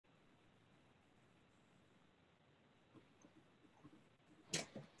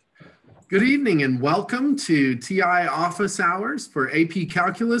Good evening and welcome to TI Office Hours for AP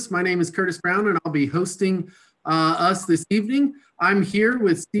Calculus. My name is Curtis Brown and I'll be hosting us this evening. I'm here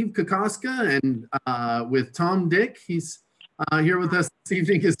with Steve Kokoska and with Tom Dick. He's here with us this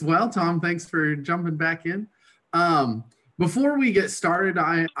evening as well. Tom, thanks for jumping back in. Before we get started,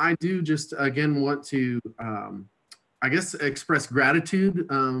 I do just again want to, I guess, express gratitude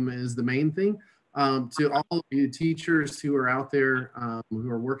is the main thing. To all of you teachers who are out there who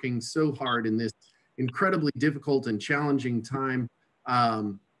are working so hard in this incredibly difficult and challenging time.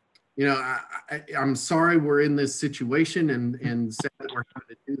 You know, I'm sorry we're in this situation and sad that we're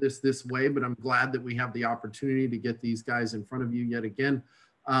having to do this way, but I'm glad that we have the opportunity to get these guys in front of you yet again,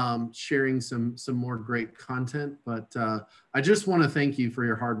 sharing some more great content. But I just want to thank you for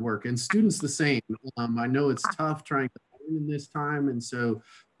your hard work, and students the same. I know it's tough trying to learn in this time, and so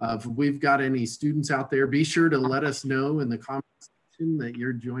if we've got any students out there, be sure to let us know in the comment section that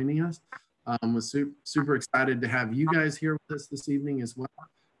you're joining us. We're super excited to have you guys here with us this evening as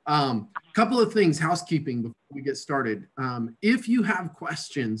well. Couple of things, housekeeping before we get started. If you have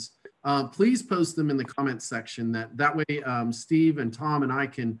questions, please post them in the comments section. That way Steve and Tom and I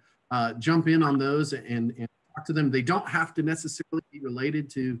can jump in on those and talk to them. They don't have to necessarily be related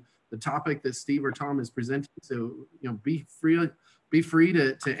to the topic that Steve or Tom is presenting. So, you know, be free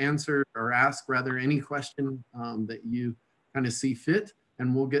to answer or ask rather any question that you kind of see fit,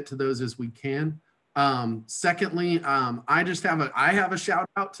 and we'll get to those as we can. Secondly, I have a shout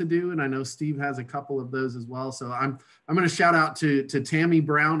out to do, and I know Steve has a couple of those as well. So I'm going to shout out to Tammy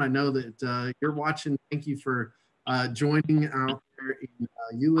Brown. I know that you're watching. Thank you for joining out there in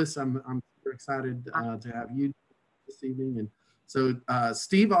Euless. I'm super excited to have you this evening. And so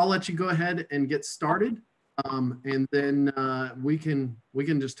Steve, I'll let you go ahead and get started. And then we can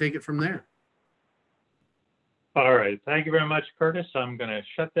just take it from there. All right, thank you very much, Curtis. I'm going to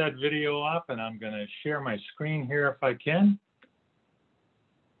shut that video off and I'm going to share my screen here if I can.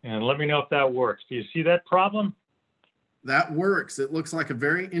 And let me know if that works. Do you see that problem? That works. It looks like a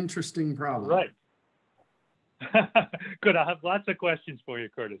very interesting problem. Right. Good. I have lots of questions for you,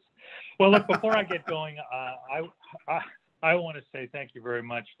 Curtis. Well, look, before I get going, I want to say thank you very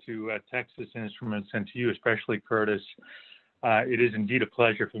much to Texas Instruments and to you, especially Curtis. It is indeed a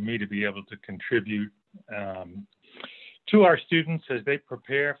pleasure for me to be able to contribute to our students as they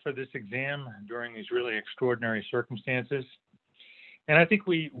prepare for this exam during these really extraordinary circumstances. And I think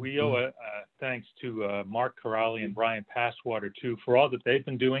we owe a thanks to Mark Corrali and Brian Passwater, too, for all that they've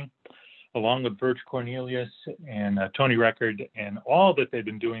been doing, along with Birch Cornelius and Tony Record, and all that they've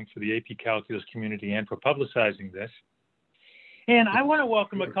been doing for the AP Calculus community and for publicizing this. And I want to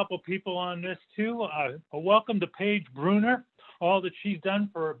welcome a couple people on this too. A welcome to Paige Bruner, all that she's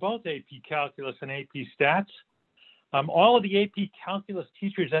done for both AP Calculus and AP Stats. All of the AP Calculus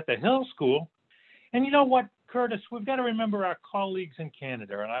teachers at the Hill School. And you know what, Curtis, we've got to remember our colleagues in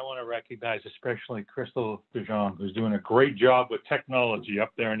Canada. And I want to recognize especially Crystal Dijon, who's doing a great job with technology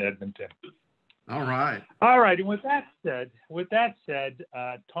up there in Edmonton. All right. All right. And with that said,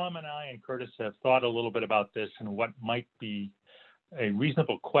 Tom and I and Curtis have thought a little bit about this and what might be a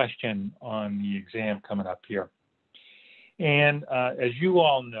reasonable question on the exam coming up here. And as you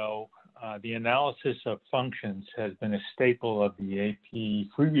all know, the analysis of functions has been a staple of the AP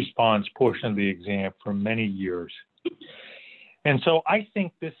free response portion of the exam for many years. And so I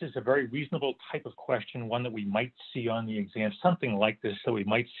think this is a very reasonable type of question, one that we might see on the exam, something like this that we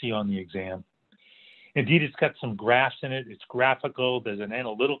might see on the exam. Indeed, it's got some graphs in it. It's graphical. There's an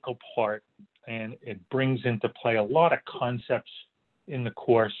analytical part, and it brings into play a lot of concepts in the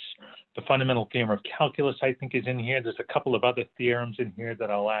course. The fundamental grammar of calculus, I think, is in here. There's a couple of other theorems in here that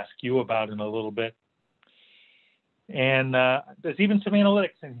I'll ask you about in a little bit. And there's even some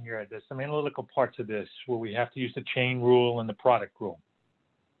analytics in here. There's some analytical parts of this where we have to use the chain rule and the product rule.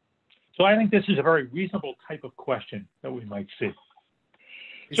 So I think this is a very reasonable type of question that we might see.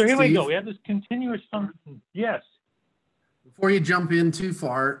 So here we go. We have this continuous function. Yes. Before you jump in too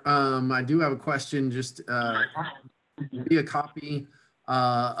far, I do have a question. Just be a copy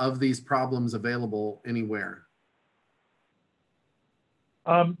of these problems available anywhere?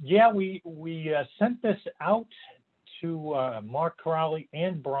 Yeah, we sent this out to Mark Corrali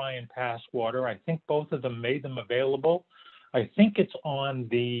and Brian Passwater. I think both of them made them available. I think it's on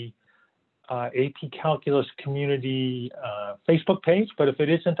the AP Calculus community Facebook page, but if it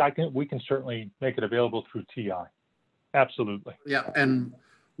isn't, we can certainly make it available through TI. Absolutely. Yeah, and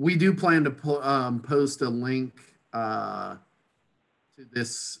we do plan to post a link to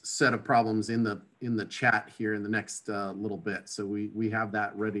this set of problems in the chat here in the next little bit. So we have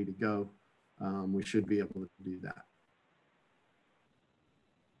that ready to go. We should be able to do that.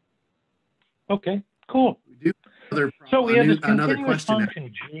 Okay, cool. We do So we have this another continuous question.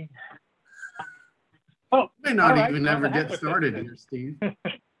 function G. Oh, May not right. even Well, ever get started here, Steve.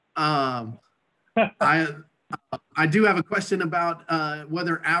 I do have a question about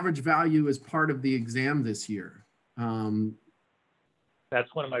whether average value is part of the exam this year.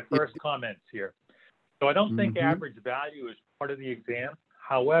 That's one of my first comments here. So I don't think average value is part of the exam.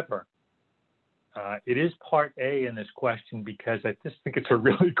 However, it is part A in this question because I just think it's a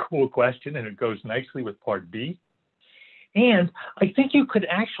really cool question and it goes nicely with part B. And I think you could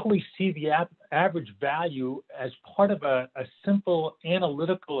actually see the average value as part of a simple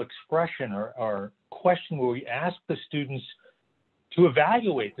analytical expression or question where we ask the students to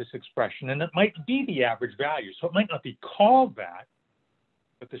evaluate this expression, and it might be the average value. So it might not be called that,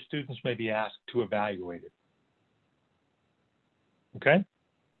 but the students may be asked to evaluate it. Okay?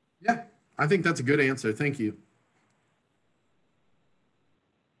 Yeah, I think that's a good answer. Thank you.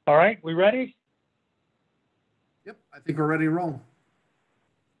 All right, we ready? Yep, I think we're ready to roll.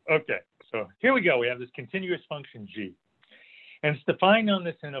 Okay, so here we go. We have this continuous function G. And it's defined on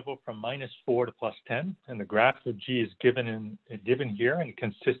this interval from -4 to +10. And the graph of G is given here, and it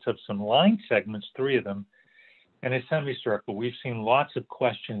consists of some line segments, 3 of them, and a semicircle. We've seen lots of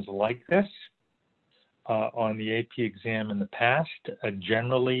questions like this on the AP exam in the past.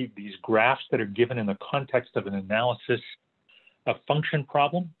 Generally, these graphs that are given in the context of an analysis of function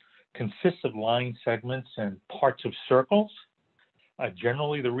problem consists of line segments and parts of circles.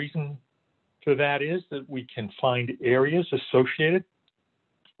 Generally, the reason for that is that we can find areas associated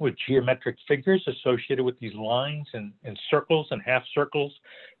with geometric figures associated with these lines and circles and half circles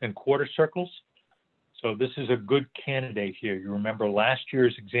and quarter circles. So this is a good candidate here. You remember last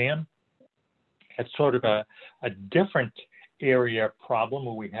year's exam had sort of a different area problem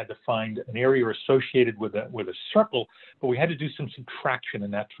where we had to find an area associated with a circle, but we had to do some subtraction,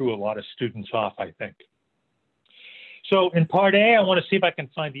 and that threw a lot of students off, I think. So in part A, I want to see if I can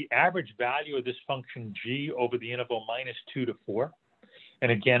find the average value of this function G over the interval -2 to 4.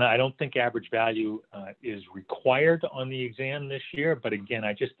 And again, I don't think average value is required on the exam this year, but again,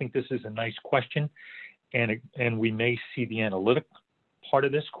 I just think this is a nice question, and we may see the analytic part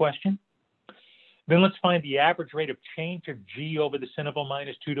of this question. Then let's find the average rate of change of G over this interval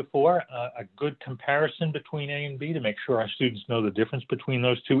 -2 to 4, a good comparison between A and B to make sure our students know the difference between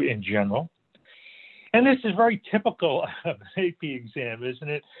those two in general. And this is very typical of an AP exam, isn't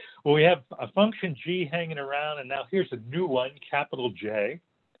it? Well, we have a function G hanging around, and now here's a new one, capital J.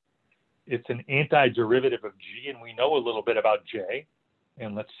 It's an antiderivative of G, and we know a little bit about J.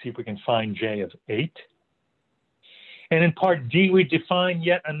 And let's see if we can find J of 8. And in part D, we define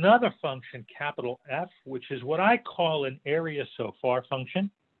yet another function, capital F, which is what I call an area so far function.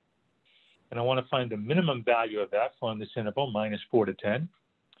 And I want to find the minimum value of F on this interval, -4 to 10.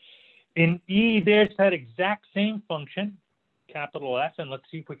 In E, there's that exact same function, capital F, and let's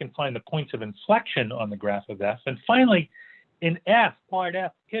see if we can find the points of inflection on the graph of F. And finally, in F, part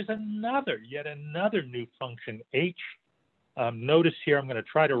F, here's yet another new function, H. Notice here, I'm going to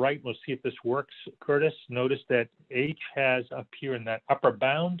try to write, we'll see if this works, Curtis. Notice that H has up here in that upper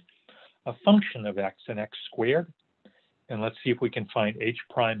bound a function of X and X squared. And let's see if we can find H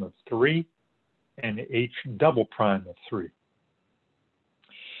prime of 3 and H double prime of 3.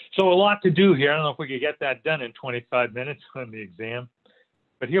 So a lot to do here. I don't know if we could get that done in 25 minutes on the exam,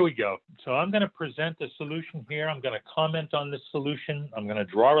 but here we go. So I'm going to present the solution here. I'm going to comment on this solution. I'm going to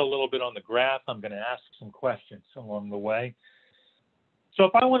draw a little bit on the graph. I'm going to ask some questions along the way. So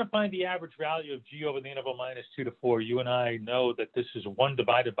if I want to find the average value of G over the interval -2 to 4, you and I know that this is 1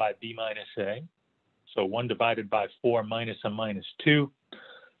 divided by B minus A. So 1 divided by 4 minus a -2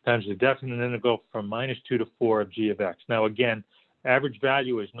 times the definite integral from -2 to 4 of G of X. Now again, average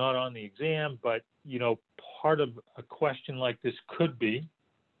value is not on the exam, but you know, part of a question like this could be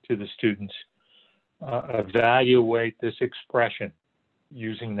to the students, evaluate this expression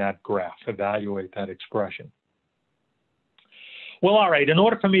using that graph, evaluate that expression. Well, all right, in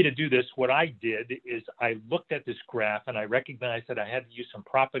order for me to do this, what I did is I looked at this graph and I recognized that I had to use some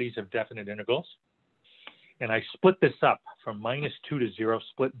properties of definite integrals. And I split this up from -2 to 0,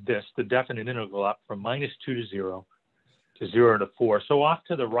 split this, the definite integral up from -2 to 0 to 0 to 4. So off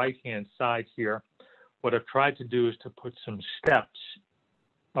to the right-hand side here, what I've tried to do is to put some steps,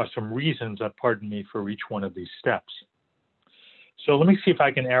 or some reasons, pardon me, for each one of these steps. So let me see if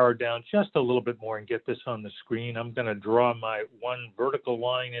I can arrow down just a little bit more and get this on the screen. I'm going to draw my one vertical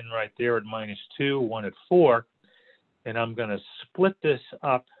line in right there at -2, one at 4, and I'm going to split this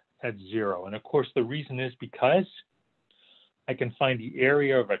up at 0. And of course, the reason is because I can find the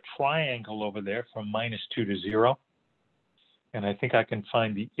area of a triangle over there from -2 to 0. And I think I can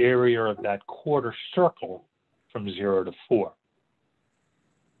find the area of that quarter circle from 0 to 4.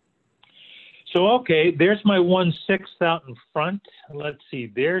 So, okay, there's my 1/6 out in front. Let's see,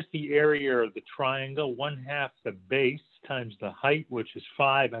 there's the area of the triangle, 1/2 the base times the height, which is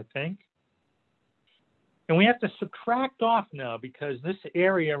 5, I think. And we have to subtract off now because this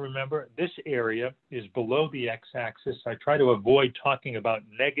area, remember, this area is below the x-axis. I try to avoid talking about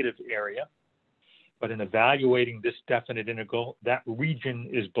negative area, but in evaluating this definite integral, that region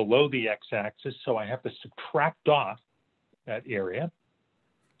is below the x-axis, so I have to subtract off that area.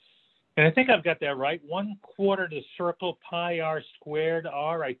 And I think I've got that right. 1/4 the circle pi r squared,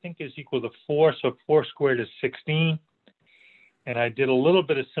 r I think is equal to 4, so 4 squared is 16. And I did a little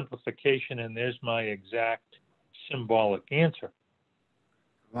bit of simplification, and there's my exact symbolic answer.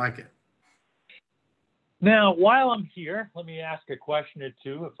 I like it. Now, while I'm here, let me ask a question or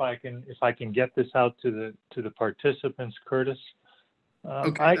two, if I can get this out to the participants, Curtis.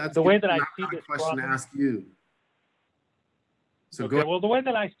 Okay, the way that I see this question problem, to ask you. So okay, well, the way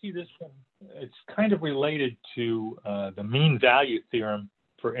that I see this one, it's kind of related to the mean value theorem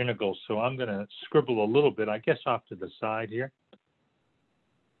for integrals. So I'm going to scribble a little bit, I guess, off to the side here.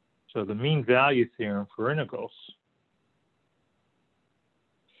 So the mean value theorem for integrals.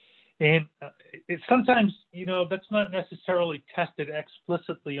 And it's sometimes, you know, that's not necessarily tested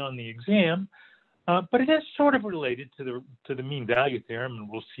explicitly on the exam, but it is sort of related to the mean value theorem, and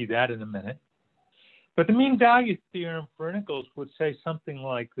we'll see that in a minute. But the mean value theorem for integrals would say something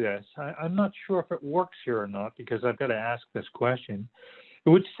like this. I'm not sure if it works here or not because I've got to ask this question. It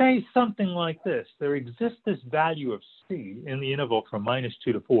would say something like this. There exists this value of c in the interval from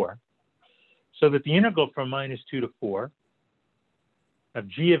 -2 to 4, so that the integral from -2 to 4 of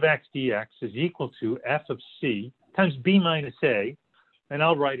g of x dx is equal to f of c times b minus a, and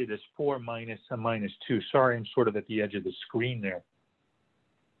I'll write it as 4 minus a minus 2. Sorry, I'm sort of at the edge of the screen there.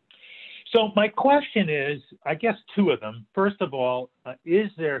 So my question is, I guess two of them. First of all,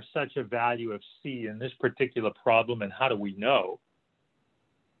 is there such a value of c in this particular problem, and how do we know?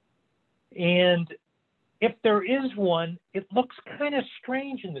 And if there is one, it looks kind of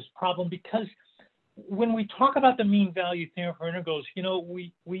strange in this problem because when we talk about the mean value theorem for integrals, you know,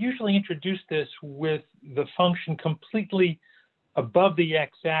 we usually introduce this with the function completely above the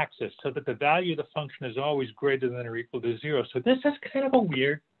x-axis so that the value of the function is always greater than or equal to 0. So this is kind of a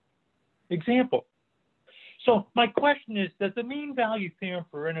weird example. So my question is, does the mean value theorem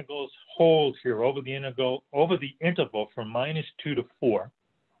for integrals hold here over the interval from -2 to 4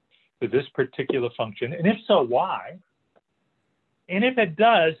 for this particular function? And if so, why? And if it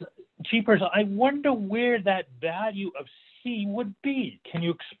does, jeepers, I wonder where that value of c would be. Can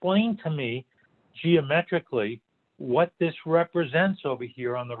you explain to me geometrically what this represents over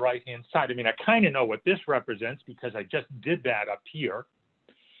here on the right-hand side? I mean, I kind of know what this represents because I just did that up here.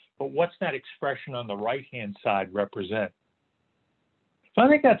 But what's that expression on the right-hand side represent? So I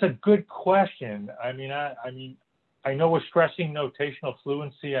think that's a good question. I mean, I know we're stressing notational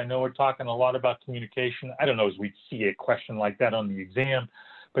fluency. I know we're talking a lot about communication. I don't know as we see a question like that on the exam,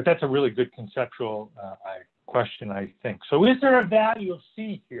 but that's a really good conceptual question, I think. So is there a value of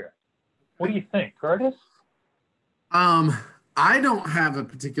c here? What do you think, Curtis? I don't have a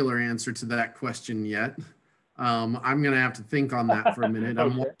particular answer to that question yet. I'm going to have to think on that for a minute. Okay.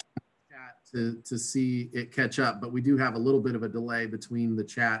 I'm watching the chat to see it catch up, but we do have a little bit of a delay between the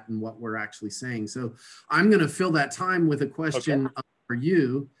chat and what we're actually saying. So I'm going to fill that time with a question for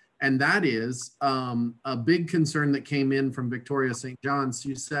you, and that is a big concern that came in from Victoria St. John's.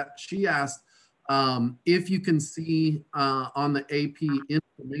 She asked if you can see on the AP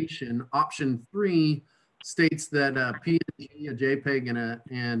information, option 3 states that a PNG, a JPEG,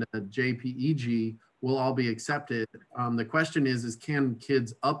 and a JPEG will all be accepted. The question is can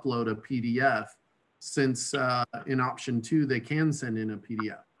kids upload a PDF since in option 2, they can send in a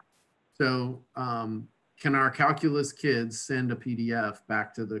PDF. So can our calculus kids send a PDF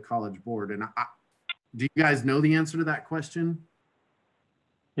back to the College Board? And do you guys know the answer to that question?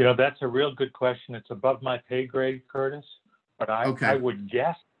 You know, that's a real good question. It's above my pay grade, Curtis, but I would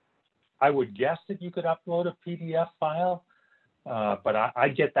guess that you could upload a PDF file. But I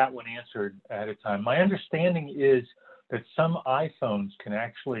get that one answered at a time. My understanding is that some iPhones can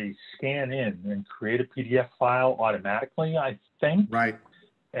actually scan in and create a PDF file automatically, I think. Right.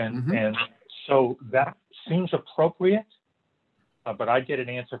 And so that seems appropriate, but I get an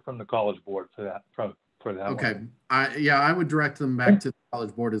answer from the College Board for that. For that okay. one. I would direct them back to the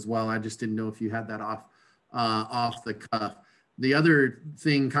College Board as well. I just didn't know if you had that off the cuff. The other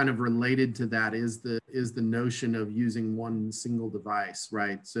thing kind of related to that is the notion of using one single device,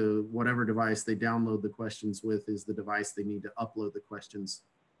 right? So whatever device they download the questions with is the device they need to upload the questions,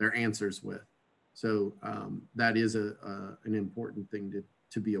 their answers with. So that is an important thing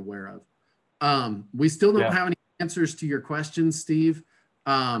to be aware of. We still don't have any answers to your questions, Steve.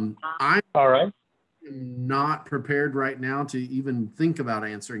 I'm all right. not prepared right now to even think about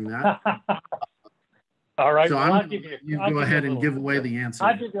answering that. All right. So well, I'll give you go ahead and give away the answer.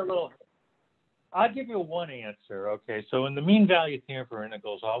 I'll give you one answer. Okay. So in the mean value theorem for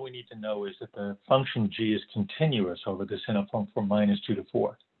integrals, all we need to know is that the function g is continuous over this interval from -2 to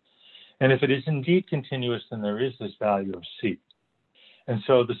 4. And if it is indeed continuous, then there is this value of c. And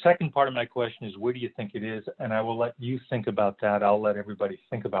so the second part of my question is, where do you think it is? And I will let you think about that. I'll let everybody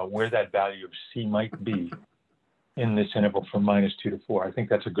think about where that value of c might be in this interval from -2 to 4. I think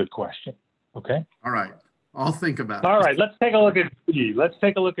that's a good question. Okay? All right. I'll think about it. All right. Let's take a look at B. Let's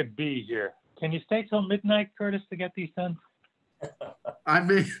take a look at B here. Can you stay till midnight, Curtis, to get these done? I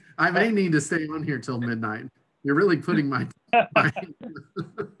may need to stay on here till midnight. You're really putting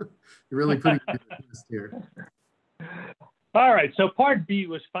you're really putting me to the test here. All right, so part B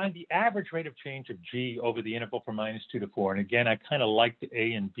was find the average rate of change of G over the interval from -2 to 4. And again, I kind of like the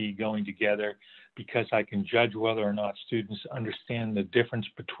A and B going together because I can judge whether or not students understand the difference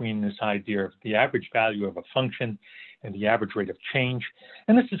between this idea of the average value of a function and the average rate of change.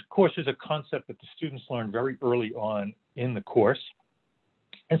 And this, of course, is a concept that the students learn very early on in the course.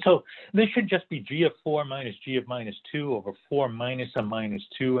 And so this should just be G of 4 minus G of -2 over 4 minus a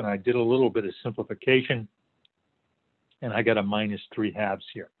 -2. And I did a little bit of simplification, and I got a -3/2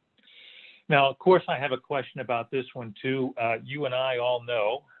 here. Now, of course, I have a question about this one too. You and I all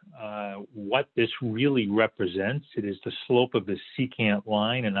know what this really represents. It is the slope of the secant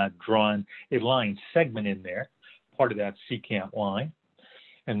line, and I've drawn a line segment in there, part of that secant line.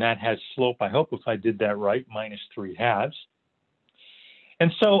 And that has slope, I hope if I did that right, -3/2.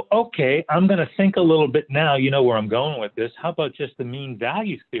 And so, okay, I'm going to think a little bit now. You know where I'm going with this. How about just the mean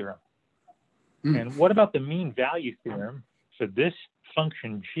value theorem? And what about the mean value theorem for this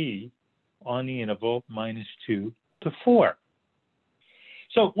function g on the interval -2 to 4?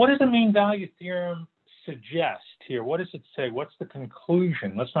 So what does the mean value theorem suggest here? What does it say? What's the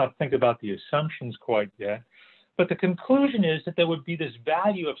conclusion? Let's not think about the assumptions quite yet. But the conclusion is that there would be this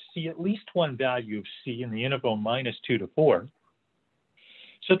value of c, at least one value of c in the interval -2 to 4,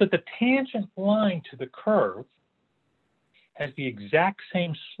 so that the tangent line to the curve has the exact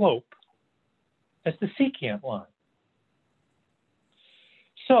same slope as the secant line.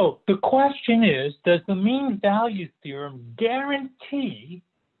 So the question is, does the mean value theorem guarantee,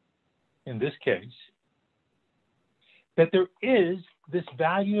 in this case, that there is this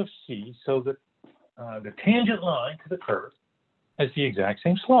value of c so that the tangent line to the curve has the exact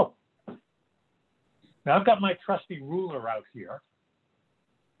same slope? Now I've got my trusty ruler out here.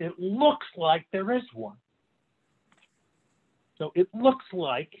 It looks like there is one. So it looks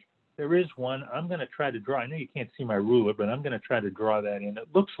like there is one. I'm going to try to draw. I know you can't see my ruler, but I'm going to try to draw that in.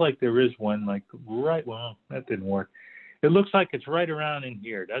 It looks like there is one, like right. Well, that didn't work. It looks like it's right around in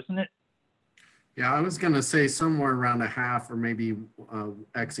here, doesn't it? Yeah, I was going to say somewhere around 1/2, or maybe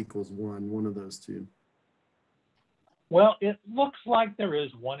x equals 1, one of those two. Well, it looks like there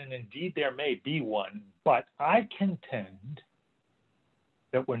is one, and indeed there may be one, but I contend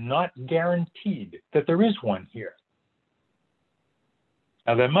that we're not guaranteed that there is one here.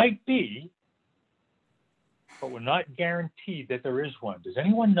 Now, there might be, but we're not guaranteed that there is one. Does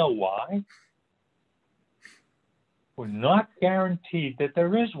anyone know why? We're not guaranteed that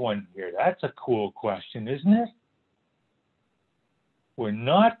there is one here. That's a cool question, isn't it? We're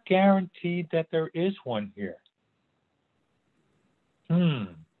not guaranteed that there is one here.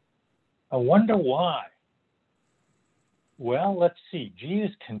 I wonder why. Well, let's see. G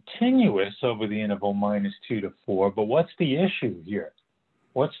is continuous over the interval -2 to 4, but what's the issue here?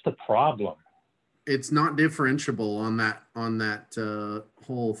 What's the problem? It's not differentiable on that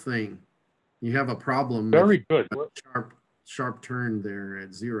whole thing. You have a problem. Very good. Sharp turn there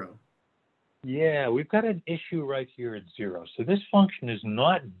at 0. Yeah, we've got an issue right here at 0. So this function is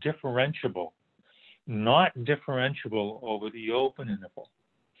not differentiable over the open interval.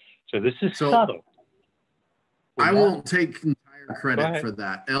 So this is subtle. I won't take entire credit for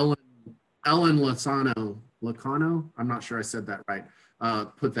that. Ellen Locano, I'm not sure I said that right,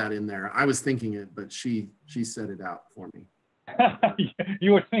 put that in there. I was thinking it, but she said it out for me.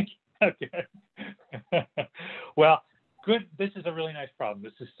 You were thinking, okay. Well, good. This is a really nice problem.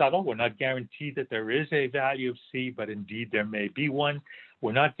 This is subtle. We're not guaranteed that there is a value of c, but indeed there may be one.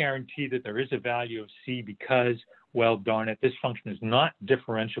 We're not guaranteed that there is a value of c because well, darn it, this function is not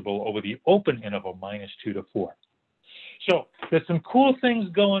differentiable over the open interval -2 to 4. So there's some cool things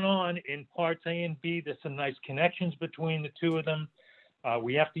going on in parts A and B. There's some nice connections between the two of them.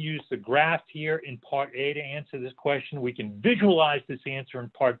 We have to use the graph here in part A to answer this question. We can visualize this answer in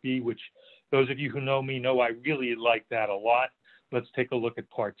part B, which those of you who know me know I really like that a lot. Let's take a look at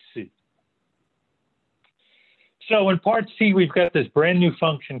part C. So in part C, we've got this brand new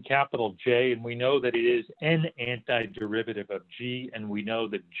function, capital J, and we know that it is n antiderivative of G, and we know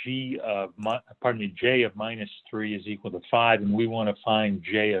that J of -3 is equal to 5, and we want to find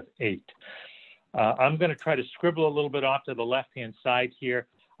J of 8. I'm going to try to scribble a little bit off to the left-hand side here.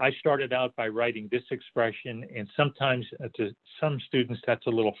 I started out by writing this expression, and sometimes to some students that's a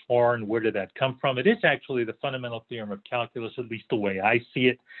little foreign. Where did that come from? It is actually the fundamental theorem of calculus, at least the way I see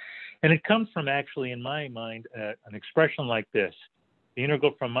it. And it comes from actually, in my mind, an expression like this. The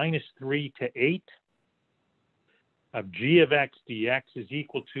integral from -3 to 8 of g of x dx is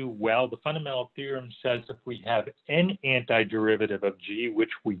equal to, well, the fundamental theorem says if we have n antiderivative of g,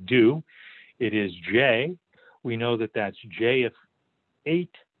 which we do, it is j. We know that that's j of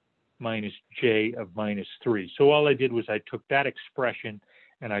 8 minus j of -3. So all I did was I took that expression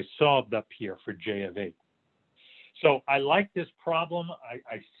and I solved up here for j of 8. So I like this problem.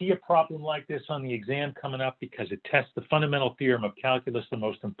 I see a problem like this on the exam coming up because it tests the fundamental theorem of calculus, the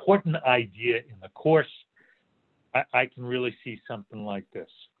most important idea in the course. I can really see something like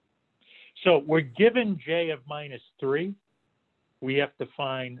this. So we're given j of -3. We have to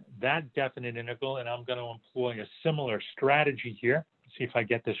find that definite integral, and I'm going to employ a similar strategy here. Let's see if I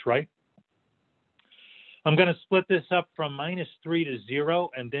get this right. I'm going to split this up from -3 to 0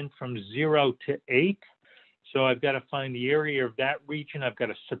 and then from 0 to 8. So I've got to find the area of that region. I've got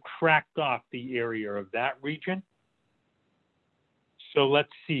to subtract off the area of that region. So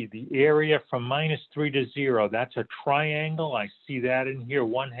let's see, the area from -3 to 0, that's a triangle. I see that in here,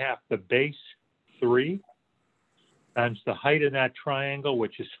 1/2 the base, 3, times the height of that triangle,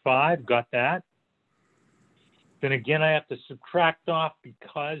 which is 5, got that. Then again, I have to subtract off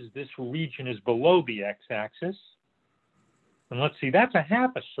because this region is below the x-axis. And let's see, that's a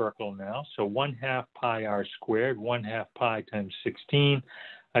half a circle now. So 1/2 pi r squared, 1/2 pi times 16.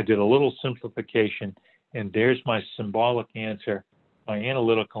 I did a little simplification, and there's my symbolic answer, my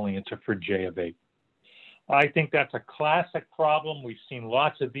analytical answer for j of 8. I think that's a classic problem. We've seen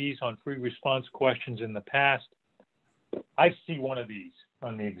lots of these on free response questions in the past. I see one of these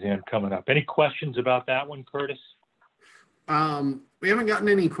on the exam coming up. Any questions about that one, Curtis? We haven't gotten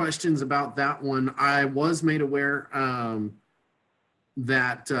any questions about that one. I was made aware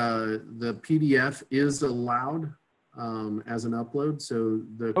that the PDF is allowed as an upload. So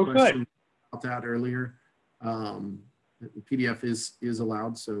the question about that earlier, the PDF is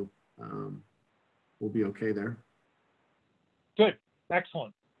allowed, so we'll be okay there. Good,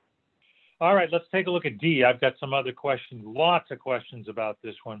 excellent. All right, let's take a look at D. I've got some other questions, lots of questions about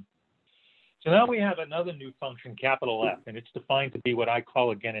this one. So now we have another new function, capital F, and it's defined to be what I call,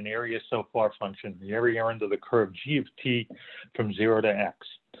 again, an area so far function, the area under the curve g of t from 0 to x.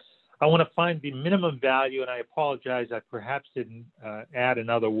 I want to find the minimum value, and I apologize, I perhaps didn't add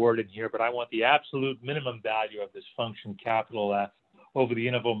another word in here, but I want the absolute minimum value of this function, capital F, over the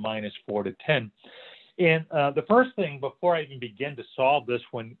interval -4 to 10. And the first thing, before I even begin to solve this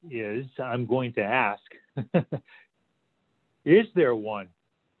one, is I'm going to ask, is there one?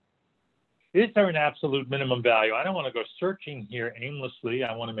 Is there an absolute minimum value? I don't want to go searching here aimlessly.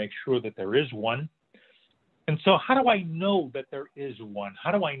 I want to make sure that there is one. And so how do I know that there is one?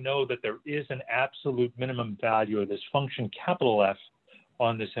 How do I know that there is an absolute minimum value of this function, capital F,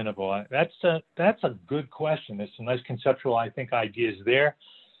 on this interval? That's a good question. There's some nice conceptual, I think, ideas there.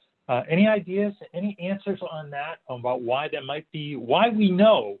 Any ideas, any answers on that, about why that might be, why we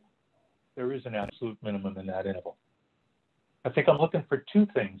know there is an absolute minimum in that interval? I think I'm looking for two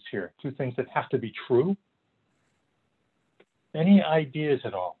things here, two things that have to be true. Any ideas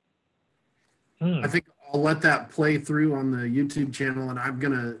at all? I think I'll let that play through on the YouTube channel, and I'm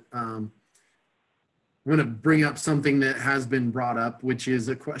gonna bring up something that has been brought up, which is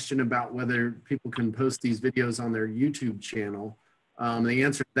a question about whether people can post these videos on their YouTube channel. The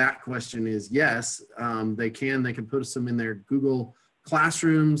answer to that question is yes, they can. They can post them in their Google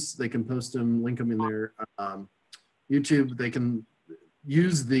Classrooms. They can post them, link them in their YouTube. They can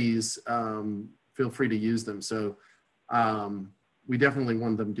use these. Feel free to use them. So we definitely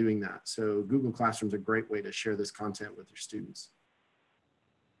want them doing that. So Google Classroom is a great way to share this content with your students.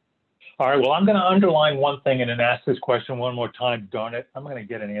 All right, well, I'm going to underline one thing and then ask this question one more time. Darn it, I'm going to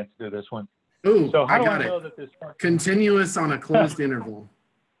get an answer to this one. Oh, so how I got do I know it. that this Continuous on a closed interval.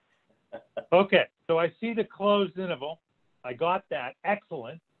 Okay, so I see the closed interval. I got that.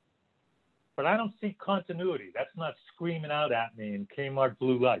 Excellent. But I don't see continuity. That's not screaming out at me in Kmart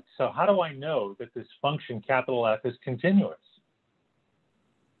blue lights. So how do I know that this function, capital F, is continuous?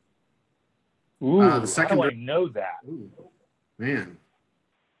 Ooh, The second how do I know that? Ooh, man.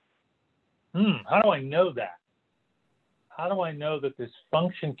 How do I know that? How do I know that this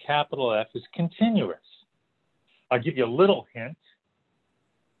function, capital F, is continuous? I'll give you a little hint.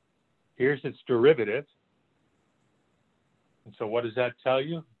 Here's its derivative. And so what does that tell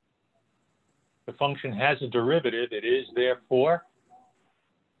you? The function has a derivative. It is therefore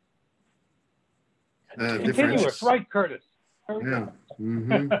continuous, right, Curtis? Yeah.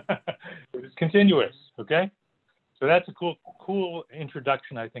 It is continuous, okay? So that's a cool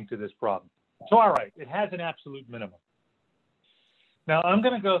introduction, I think, to this problem. So, all right, it has an absolute minimum. Now, I'm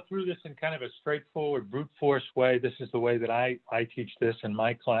going to go through this in kind of a straightforward brute force way. This is the way that I teach this in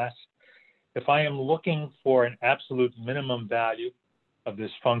my class. If I am looking for an absolute minimum value of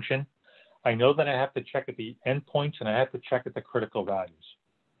this function, I know that I have to check at the endpoints and I have to check at the critical values.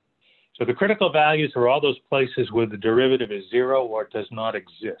 So the critical values are all those places where the derivative is 0 or does not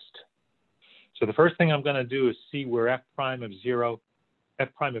exist. So the first thing I'm going to do is see where f prime of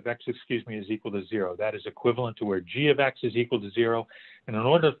x, is equal to 0. That is equivalent to where g of x is equal to 0. And in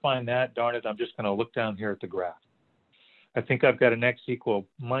order to find that, darn it, I'm just going to look down here at the graph. I think I've got an x equal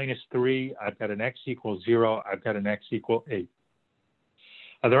 -3. I've got an x equal 0. I've got an x equal 8.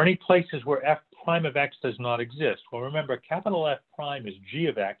 Are there any places where f prime of x does not exist? Well, remember, capital F prime is g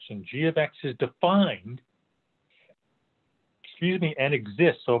of x, and g of x is defined, and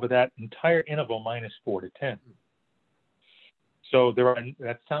exists over that entire interval -4 to 10. So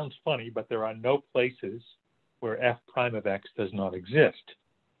that sounds funny, but there are no places where f prime of x does not exist.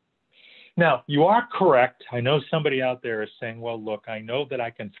 Now, you are correct. I know somebody out there is saying, well, look, I know that I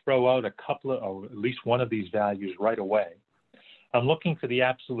can throw out a couple of, or at least one of these values right away. I'm looking for the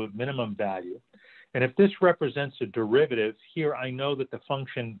absolute minimum value. And if this represents a derivative, here I know that the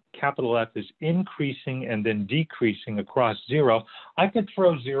function capital F is increasing and then decreasing across 0. I could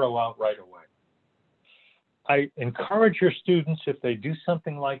throw 0 out right away. I encourage your students, if they do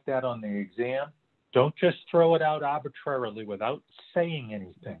something like that on the exam, don't just throw it out arbitrarily without saying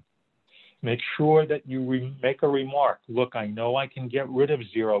anything. Make sure that you make a remark. Look, I know I can get rid of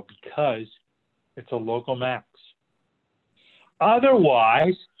 0 because it's a local max.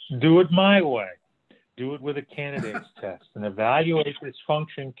 Otherwise, do it my way. Do it with a candidates test and evaluate this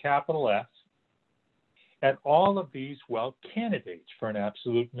function capital F at all of these, well, candidates for an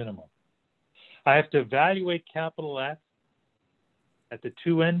absolute minimum. I have to evaluate capital F at the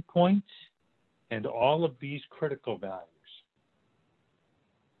two endpoints and all of these critical values.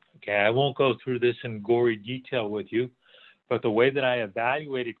 Okay, I won't go through this in gory detail with you, but the way that I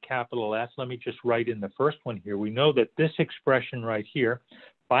evaluated capital F, let me just write in the first one here. We know that this expression right here,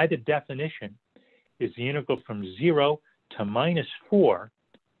 by the definition, is the integral from 0 to -4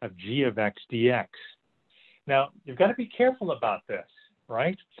 of g of x dx. Now, you've got to be careful about this,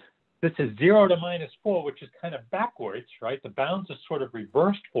 right? This is 0 to -4, which is kind of backwards, right? The bounds are sort of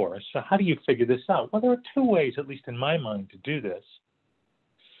reversed for us. So how do you figure this out? Well, there are two ways, at least in my mind, to do this.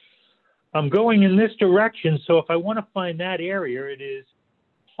 I'm going in this direction, so if I want to find that area, it is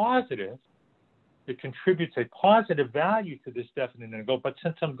positive. It contributes a positive value to this definite integral, but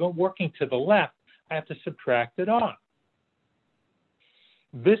since I'm working to the left, I have to subtract it off.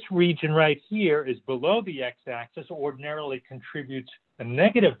 This region right here is below the x-axis, ordinarily contributes a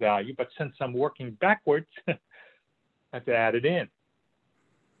negative value, but since I'm working backwards, I have to add it in.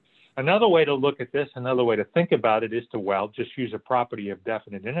 Another way to look at this, another way to think about it is to, well, just use a property of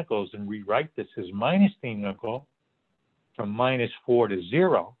definite integrals and rewrite this as minus the integral from -4 to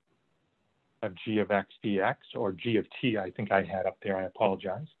 0 of g of x dx, or g of t, I think I had up there, I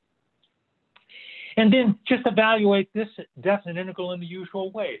apologize. And then just evaluate this definite integral in the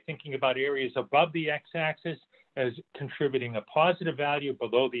usual way, thinking about areas above the x-axis as contributing a positive value,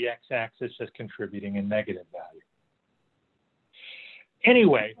 below the x-axis as contributing a negative value.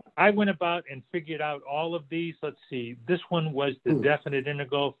 Anyway, I went about and figured out all of these. Let's see, this one was the definite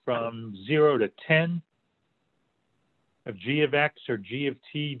integral from 0 to 10 of g of x, or g of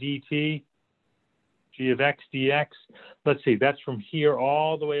t dt, g of x dx. Let's see, that's from here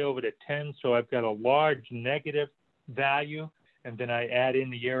all the way over to 10, so I've got a large negative value, and then I add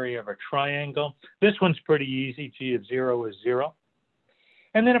in the area of a triangle. This one's pretty easy, g of 0 is 0.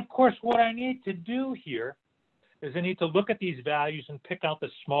 And then, of course, what I need to do here is I need to look at these values and pick out the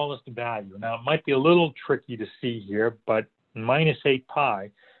smallest value. Now, it might be a little tricky to see here, but -8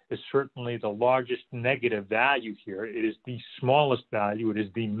 pi is certainly the largest negative value here. It is the smallest value. It is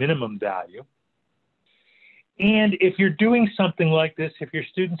the minimum value. And if you're doing something like this, if your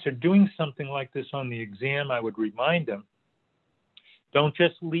students are doing something like this on the exam, I would remind them, don't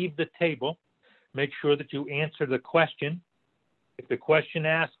just leave the table. Make sure that you answer the question. If the question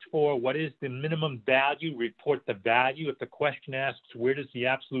asks for what is the minimum value, report the value. If the question asks where does the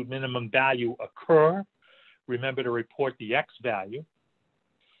absolute minimum value occur, remember to report the X value.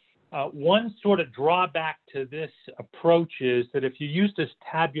 One sort of drawback to this approach is that if you use this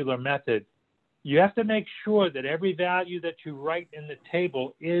tabular method, you have to make sure that every value that you write in the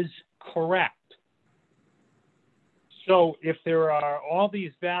table is correct. So if there are all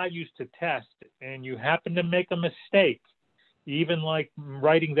these values to test and you happen to make a mistake, even like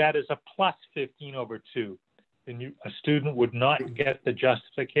writing that as a plus 15/2, then a student would not get the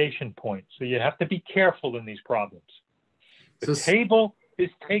justification point. So you have to be careful in these problems. The table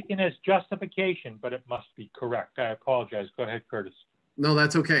is taken as justification, but it must be correct. I apologize. Go ahead, Curtis. No,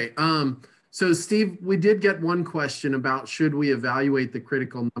 that's okay. So Steve, we did get one question about should we evaluate the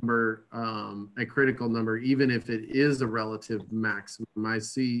critical number, a critical number, even if it is a relative maximum. I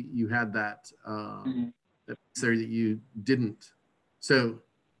see you had that, sorry that you didn't. So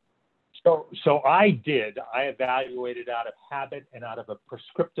I did. I evaluated out of habit and out of a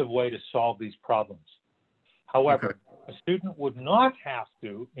prescriptive way to solve these problems. However, a student would not have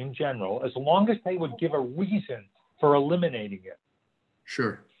to, in general, as long as they would give a reason for eliminating it.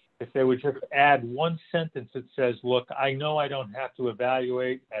 Sure. If they would just add one sentence that says, look, I know I don't have to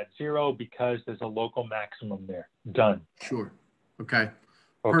evaluate at 0 because there's a local maximum there. Done. Sure. Okay.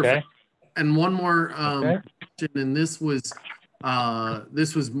 Okay. Perfect. And one more question, and this was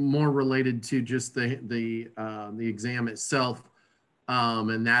more related to just the exam itself,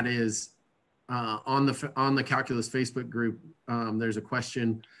 and that is on the calculus Facebook group. There's a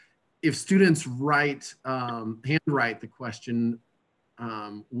question: if students handwrite the question,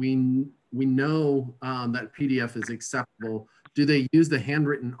 we know that PDF is acceptable. Do they use the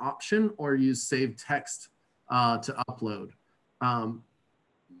handwritten option or use save text to upload?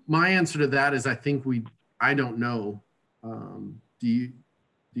 My answer to that is I don't know. Do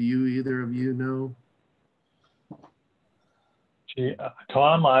you either of you know? Gee,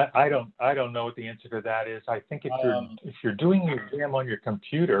 Tom, I don't know what the answer to that is. I think if you're doing the exam on your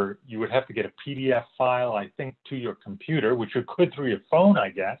computer, you would have to get a PDF file, I think, to your computer, which you could through your phone, I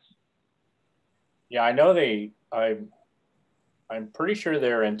guess. Yeah, I know I'm pretty sure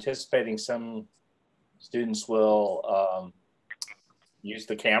they're anticipating some students will use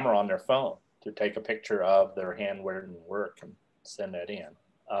the camera on their phone to take a picture of their handwritten work and send that in.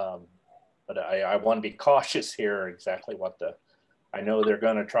 But I want to be cautious here exactly what I know they're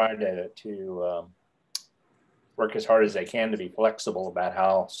going to try to work as hard as they can to be flexible about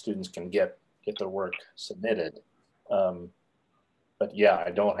how students can get their work submitted. But yeah,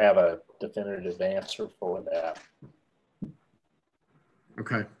 I don't have a definitive answer for that.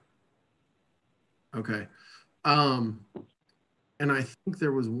 Okay. Okay. And I think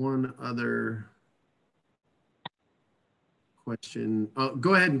there was one other question.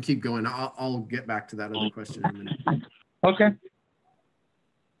 Go ahead and keep going. I'll get back to that other question in a minute. Okay.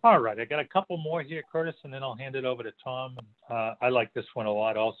 All right. I got a couple more here, Curtis, and then I'll hand it over to Tom. I like this one a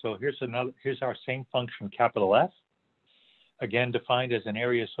lot also. Here's our same function, capital F. Again, defined as an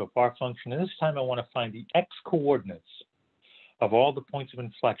area so far function. And this time I want to find the x coordinates of all the points of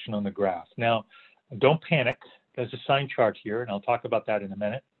inflection on the graph. Now, don't panic. There's a sign chart here, and I'll talk about that in a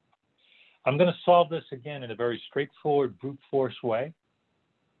minute. I'm going to solve this again in a very straightforward brute force way.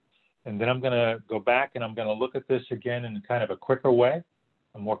 And then I'm going to go back and I'm going to look at this again in kind of a quicker way,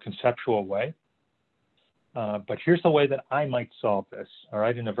 a more conceptual way. But here's the way that I might solve this, all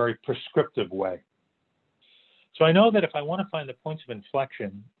right, in a very prescriptive way. So I know that if I want to find the points of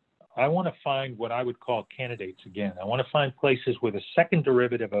inflection, I want to find what I would call candidates again. I want to find places where the second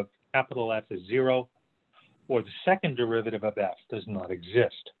derivative of capital F is 0 or the second derivative of F does not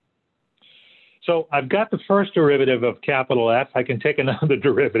exist. So I've got the first derivative of capital F. I can take another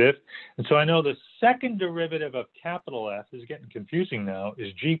derivative. And so I know the second derivative of capital F is getting confusing now,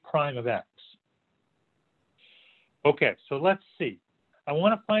 is g prime of x. Okay, so let's see. I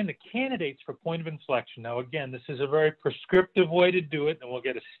want to find the candidates for point of inflection. Now, again, this is a very prescriptive way to do it, and we'll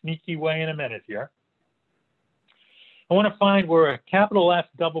get a sneaky way in a minute here. I want to find where a capital F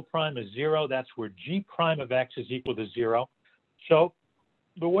double prime is 0. That's where g prime of x is equal to 0. So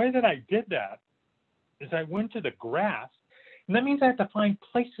the way that I did that is I went to the graph, and that means I have to find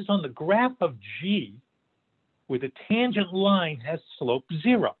places on the graph of g where the tangent line has slope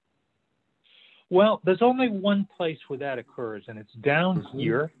 0. Well, there's only one place where that occurs, and it's down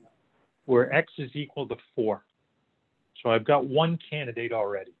here where x is equal to 4. So I've got one candidate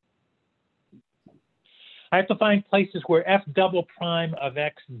already. I have to find places where f double prime of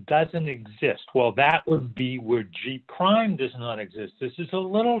x doesn't exist. Well, that would be where g prime does not exist. This is a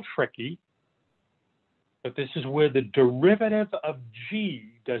little tricky, but this is where the derivative of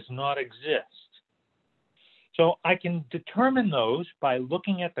g does not exist. So I can determine those by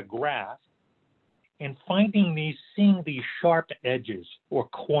looking at the graph and seeing these sharp edges or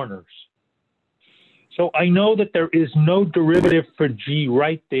corners. So I know that there is no derivative for g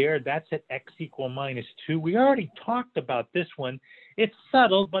right there. That's at x equal -2. We already talked about this one. It's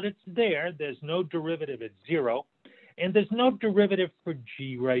subtle, but it's there. There's no derivative at 0. And there's no derivative for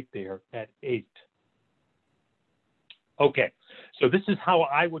g right there at 8. Okay, so this is how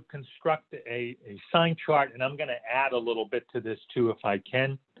I would construct a sign chart, and I'm going to add a little bit to this too if I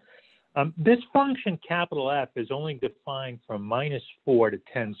can. This function, capital F, is only defined from -4 to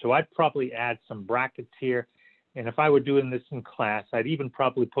 10, so I'd probably add some brackets here. And if I were doing this in class, I'd even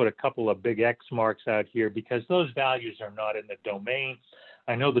probably put a couple of big X marks out here because those values are not in the domain.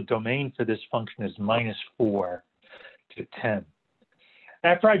 I know the domain for this function is -4 to 10.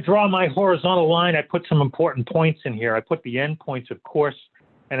 After I draw my horizontal line, I put some important points in here. I put the endpoints, of course,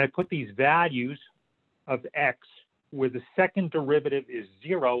 and I put these values of X where the second derivative is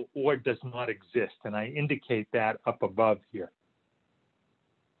 0 or does not exist, and I indicate that up above here.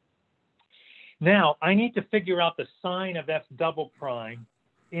 Now, I need to figure out the sign of f double prime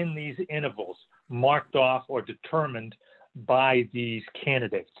in these intervals marked off or determined by these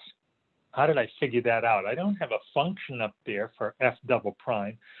candidates. How did I figure that out? I don't have a function up there for f double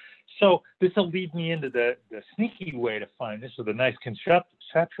prime. So this will lead me into the sneaky way to find this, or the nice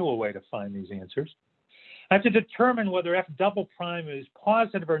conceptual way to find these answers. I have to determine whether f double prime is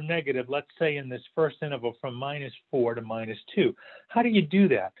positive or negative, let's say in this first interval from -4 to -2. How do you do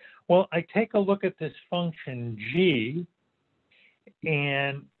that? Well, I take a look at this function g,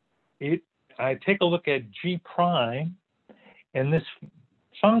 and I take a look at g prime, and this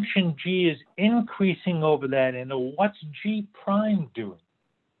function g is increasing over that interval. What's g prime doing?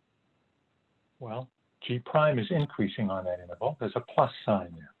 Well, g prime is increasing on that interval. There's a plus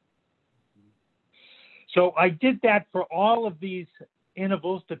sign there. So I did that for all of these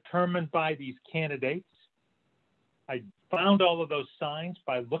intervals determined by these candidates. I found all of those signs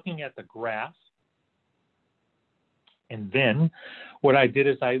by looking at the graph. And then what I did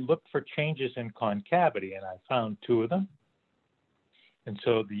is I looked for changes in concavity, and I found 2 of them. And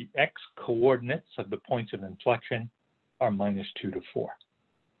so the x coordinates of the points of inflection are -2 to 4.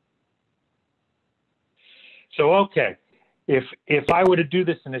 So, okay. If I were to do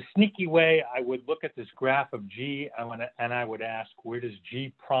this in a sneaky way, I would look at this graph of g and I would ask, where does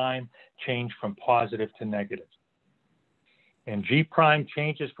g prime change from positive to negative? And g prime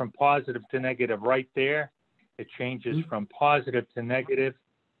changes from positive to negative right there. It changes from positive to negative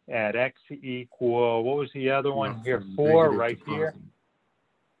at x equal, what was the other one here? 4 right here.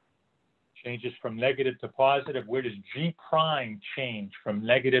 Changes from negative to positive. Where does g prime change from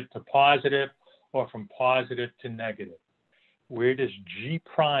negative to positive or from positive to negative? Where does g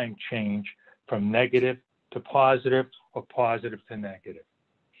prime change from negative to positive or positive to negative?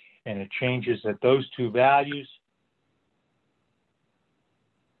 And it changes at those 2 values.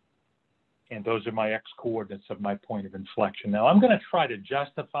 And those are my x coordinates of my point of inflection. Now, I'm going to try to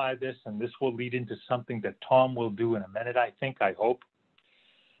justify this, and this will lead into something that Tom will do in a minute, I hope.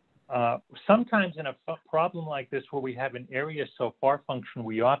 Sometimes in a problem like this where we have an area so far function,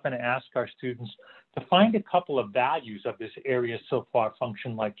 we often ask our students to find a couple of values of this area so far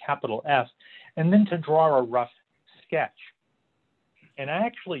function like capital F, and then to draw a rough sketch. And I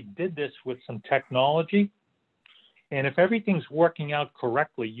actually did this with some technology. And if everything's working out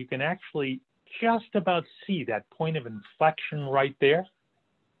correctly, you can actually just about see that point of inflection right there.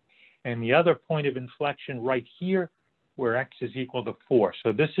 And the other point of inflection right here, where x is equal to 4.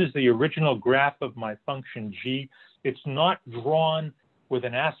 So this is the original graph of my function g. It's not drawn with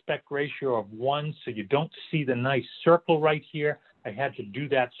an aspect ratio of 1, so you don't see the nice circle right here. I had to do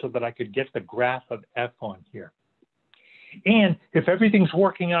that so that I could get the graph of f on here. And if everything's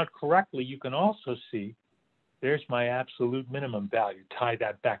working out correctly, you can also see there's my absolute minimum value. Tie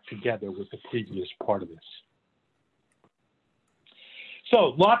that back together with the previous part of this.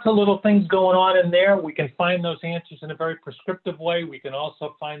 So lots of little things going on in there. We can find those answers in a very prescriptive way. We can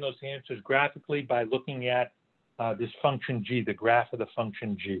also find those answers graphically by looking at this function g, the graph of the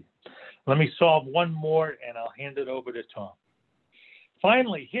function g. Let me solve one more, and I'll hand it over to Tom.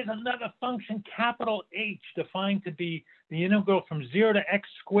 Finally, here's another function, capital H, defined to be the integral from 0 to x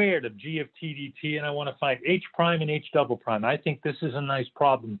squared of g of t dt, and I want to find h prime and h double prime. I think this is a nice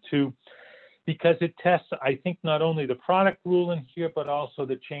problem too, because it tests, I think, not only the product rule in here, but also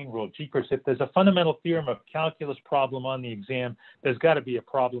the chain rule. Jeepers, if there's a fundamental theorem of calculus problem on the exam, there's got to be a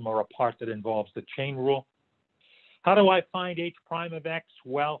problem or a part that involves the chain rule. How do I find h prime of x?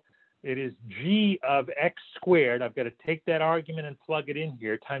 Well, it is g of x squared. I've got to take that argument and plug it in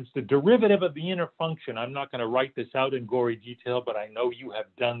here, times the derivative of the inner function. I'm not going to write this out in gory detail, but I know you have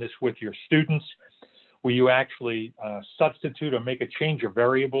done this with your students, where you actually substitute or make a change of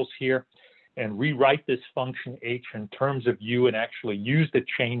variables here and rewrite this function h in terms of u and actually use the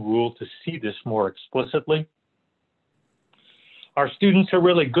chain rule to see this more explicitly. Our students are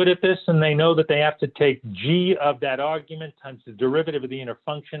really good at this, and they know that they have to take g of that argument times the derivative of the inner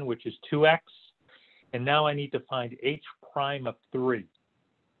function, which is 2x. And now I need to find h prime of 3.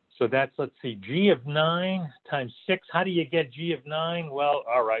 So that's, let's see, g of 9 times 6. How do you get g of 9? Well,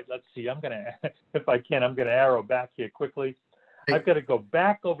 all right, let's see. I'm going to, if I can, I'm going to arrow back here quickly. I've got to go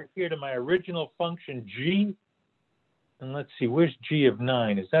back over here to my original function g. And let's see, where's g of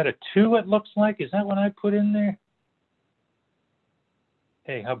 9? Is that a 2, it looks like? Is that what I put in there?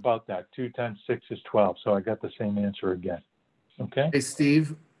 Hey, how about that? 2 times 6 is 12. So I got the same answer again. Okay. Hey,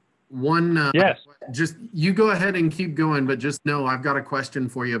 Steve, yes. Just you go ahead and keep going, but just know I've got a question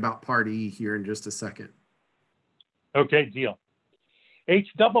for you about part E here in just a second. Okay, deal. H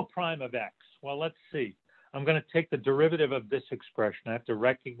double prime of x. Well, let's see. I'm going to take the derivative of this expression. I have to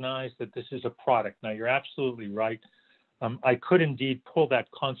recognize that this is a product. Now, you're absolutely right. I could indeed pull that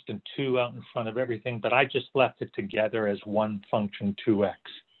constant 2 out in front of everything, but I just left it together as one function 2x.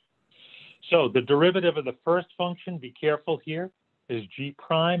 So the derivative of the first function, be careful here, is g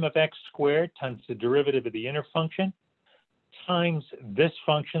prime of x squared times the derivative of the inner function times this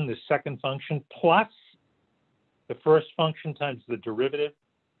function, the second function, plus the first function times the derivative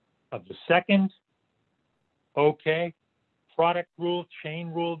of the second. Okay. Product rule, chain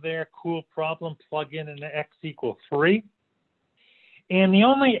rule there, cool problem, plug in an x equal 3. And the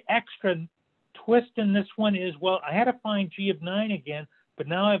only extra twist in this one is, well, I had to find g of 9 again, but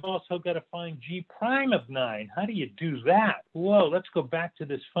now I've also got to find g prime of 9. How do you do that? Whoa, let's go back to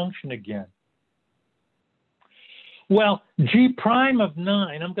this function again. Well, g prime of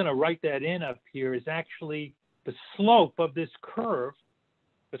 9, I'm going to write that in up here, is actually the slope of this curve,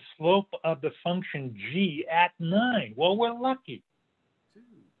 the slope of the function g at 9. Well, we're lucky.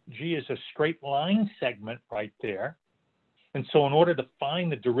 G is a straight line segment right there. And so in order to find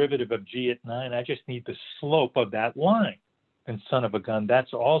the derivative of g at 9, I just need the slope of that line. And son of a gun,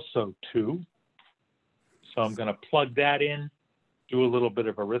 that's also 2. So I'm going to plug that in, do a little bit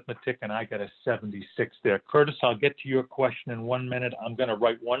of arithmetic, and I got a 76 there. Curtis, I'll get to your question in 1 minute. I'm going to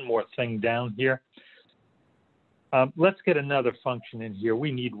write one more thing down here. Let's get another function in here.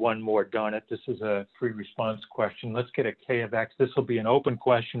 We need one more, darn it. This is a free response question. Let's get a k of x. This will be an open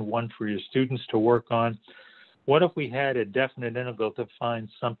question, one for your students to work on. What if we had a definite integral to find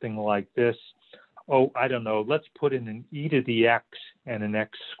something like this? Oh, I don't know. Let's put in an e to the x and an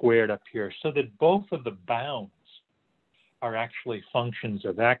x squared up here so that both of the bounds are actually functions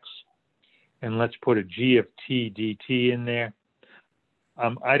of x. And let's put a g of t dt in there.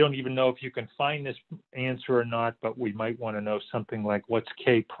 I don't even know if you can find this answer or not, but we might want to know something like, what's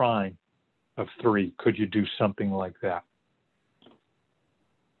k prime of 3? Could you do something like that?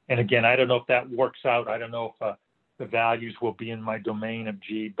 And again, I don't know if that works out. I don't know if the values will be in my domain of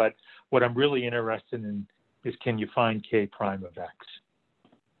g, but what I'm really interested in is, can you find k prime of x?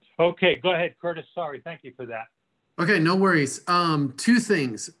 Okay, go ahead, Curtis. Sorry, thank you for that. Okay, no worries. Two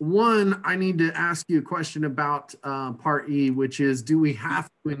things. One, I need to ask you a question about part E, which is, do we have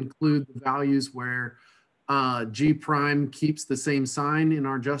to include the values where g prime keeps the same sign in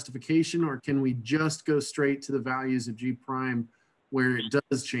our justification, or can we just go straight to the values of g prime where it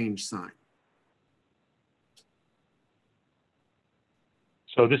does change sign?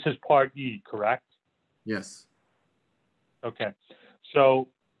 So this is part E, correct? Yes. Okay. So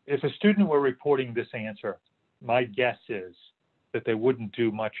if a student were reporting this answer, my guess is that they wouldn't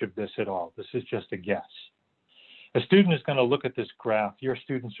do much of this at all. This is just a guess. A student is going to look at this graph. Your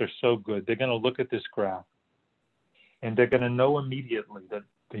students are so good. They're going to look at this graph, and they're going to know immediately that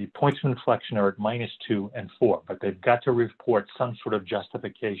the points of inflection are at -2 and 4, but they've got to report some sort of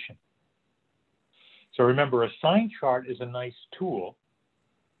justification. So remember, a sign chart is a nice tool,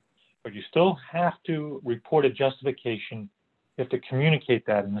 but you still have to report a justification. You have to communicate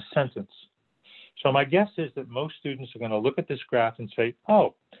that in a sentence. So my guess is that most students are going to look at this graph and say,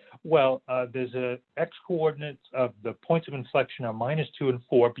 oh, Well, there's a x coordinates of the points of inflection are -2 and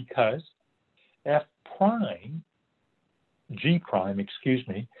 4 because f prime, g prime, excuse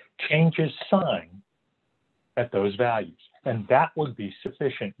me, changes sign at those values. And that would be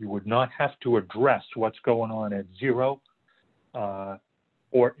sufficient. You would not have to address what's going on at 0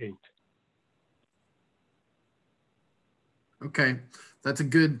 or 8. Okay, that's a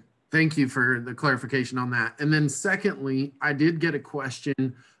good, thank you for the clarification on that. And then secondly, I did get a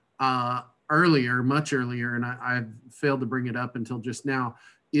question earlier, much earlier, and I failed to bring it up until just now,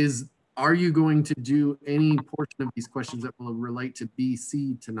 are you going to do any portion of these questions that will relate to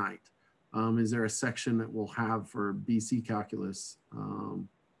BC tonight? Is there a section that we'll have for BC calculus,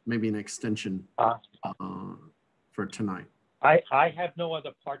 maybe an extension for tonight? I have no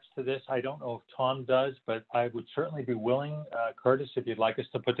other parts to this. I don't know if Tom does, but I would certainly be willing, Curtis, if you'd like us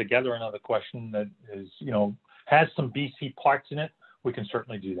to put together another question that is, has some BC parts in it, we can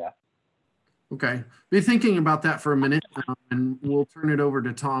certainly do that. Okay, be thinking about that for a minute, and we'll turn it over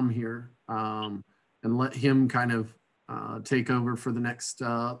to Tom here and let him kind of take over for the next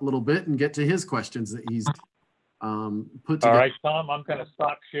little bit and get to his questions that he's put together. All right, Tom, I'm going to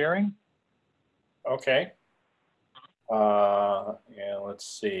stop sharing. Okay. Yeah, let's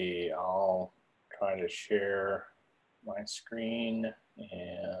see. I'll try to share my screen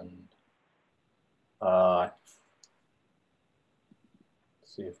and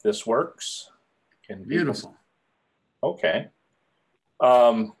see if this works. Beautiful. Okay.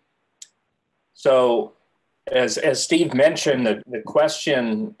 So as Steve mentioned, the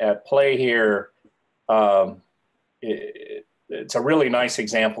question at play here, it's a really nice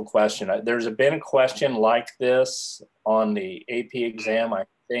example question. There's been a question like this on the AP exam, I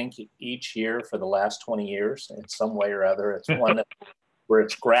think, each year for the last 20 years in some way or other. It's one where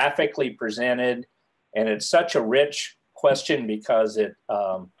it's graphically presented, and it's such a rich question because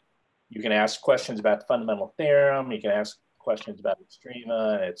you can ask questions about the fundamental theorem, you can ask questions about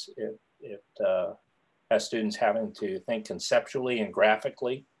extrema, and it has students having to think conceptually and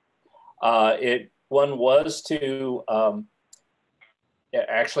graphically. One was to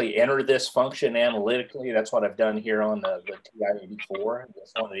actually enter this function analytically. That's what I've done here on the TI-84. I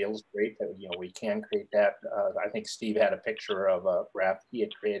just wanted to illustrate that we can create that. I think Steve had a picture of a graph he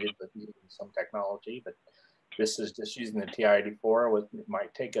had created with using some technology, but this is just using the TI-84. We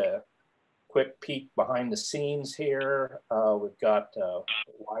might take a quick peek behind the scenes here. We've got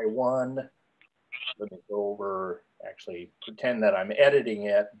Y1. Let me go over, actually pretend that I'm editing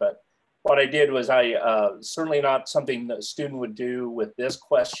it, but what I did was certainly not something that a student would do with this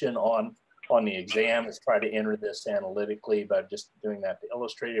question on the exam is try to enter this analytically, but just doing that to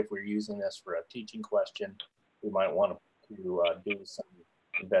illustrate if we're using this for a teaching question, we might want to do some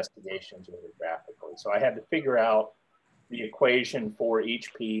investigations with it graphically. So I had to figure out the equation for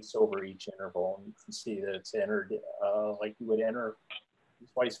each piece over each interval, and you can see that it's entered like you would enter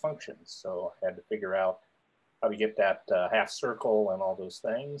piecewise functions. So I had to figure out how to get that half circle and all those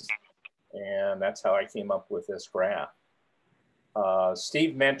things. And that's how I came up with this graph.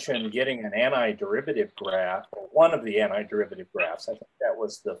 Steve mentioned getting an antiderivative graph, or one of the antiderivative graphs. I think that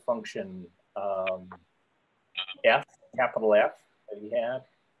was the function F, capital F, that he had.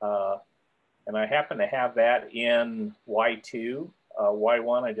 And I happen to have that in Y2.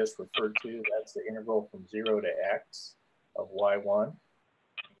 Y1 I just referred to, that's the integral from 0 to x of Y1.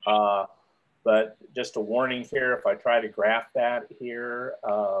 But just a warning here, if I try to graph that here,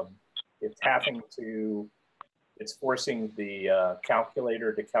 it's forcing the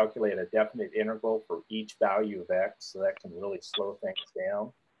calculator to calculate a definite integral for each value of x, so that can really slow things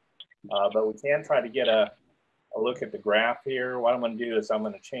down. But we can try to get a look at the graph here. What I'm going to do is I'm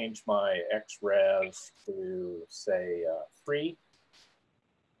going to change my XRES to, say, 3.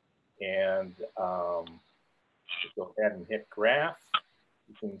 And go ahead and hit graph.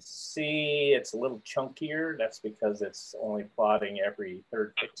 You can see it's a little chunkier. That's because it's only plotting every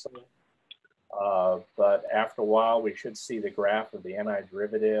third pixel. But after a while, we should see the graph of the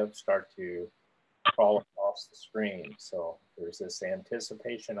antiderivative start to crawl across the screen. So there's this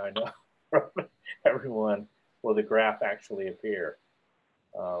anticipation, I know, from everyone. Will the graph actually appear?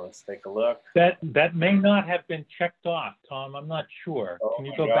 Let's take a look. That may not have been checked off, Tom. I'm not sure. Oh, can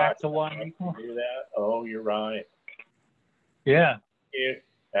you go back to one? Do that? Oh, you're right. Yeah.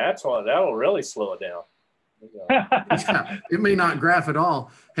 That'll really slow it down. Yeah, it may not graph at all.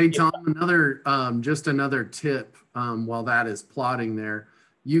 Hey, Tom, just another tip while that is plotting there.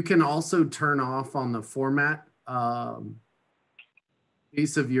 You can also turn off on the format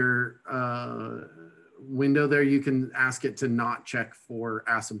piece of your window there. You can ask it to not check for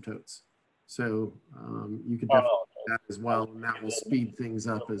asymptotes. So you could definitely that as well, and that will speed things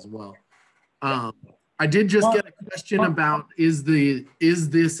up as well. I did just get a question about is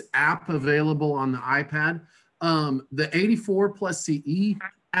this app available on the iPad? The 84 plus CE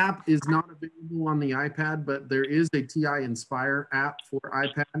app is not available on the iPad, but there is a TI Inspire app for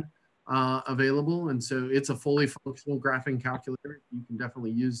iPad available, and so it's a fully functional graphing calculator. You can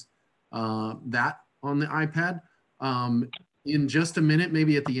definitely use that on the iPad. In just a minute,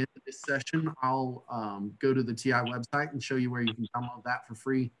 maybe at the end of this session, I'll go to the TI website and show you where you can download that for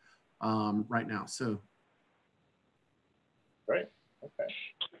free right now. So, great. Okay.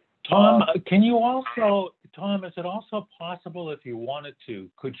 Tom, can you also, Tom, is it also possible if you wanted to,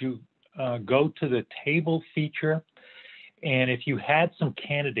 could you go to the table feature, and if you had some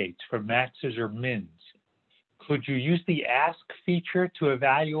candidates for maxes or mins, could you use the ask feature to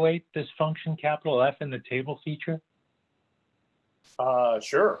evaluate this function capital F in the table feature?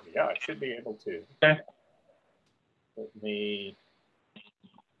 Sure. Yeah, I should be able to. Okay. Let me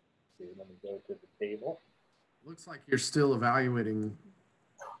go to the table. Looks like you're still evaluating.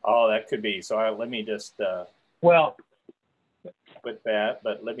 Oh, that could be. So let me just well, quit that,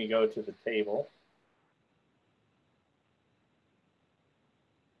 but let me go to the table.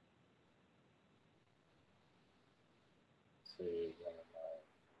 Let's see.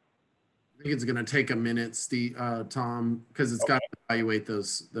 I think it's going to take a minute, Steve, Tom, because it's got to evaluate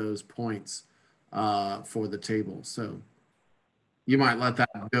those points for the table. So you might let that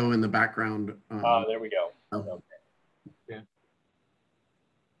go in the background. There we go. Okay. Yeah.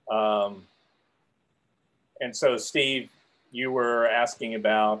 And so, Steve, you were asking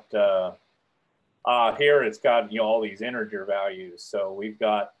about here it's got all these integer values. So we've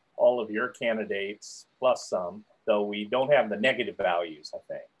got all of your candidates plus some, though we don't have the negative values, I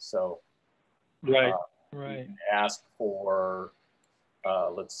think. So right. Ask for,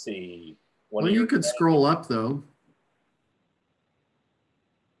 let's see. Well, you could scroll up though.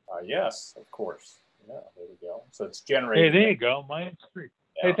 Yes, of course. Yeah, there we go. So it's generated. Hey, there you go. -3.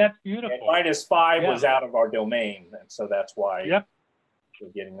 Yeah. Hey, that's beautiful. And -5 was out of our domain, and so that's why we're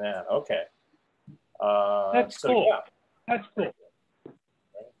getting that. Okay. That's cool. Yeah. That's cool.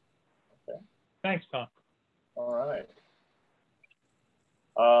 Okay. Thanks, Tom. All right.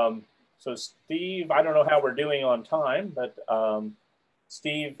 So Steve, I don't know how we're doing on time, but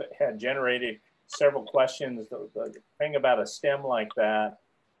Steve had generated several questions. The thing about a STEM like that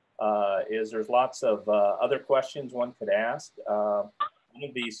is there's lots of other questions one could ask. One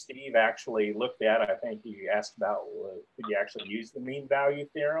of these Steve actually looked at, I think he asked about, could you actually use the mean value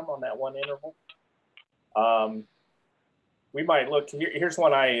theorem on that one interval? We might look, here's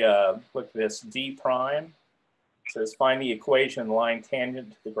one I looked at this, D prime. It says find the equation line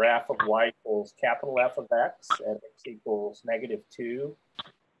tangent to the graph of y equals capital F of x at x equals -2,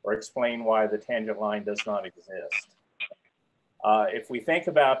 or explain why the tangent line does not exist. If we think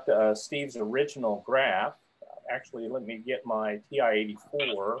about Steve's original graph, actually, let me get my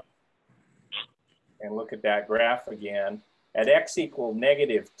TI-84 and look at that graph again. At x equal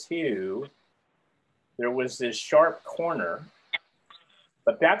 -2, there was this sharp corner,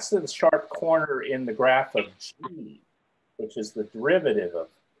 but that's the sharp corner in the graph of G, which is the derivative of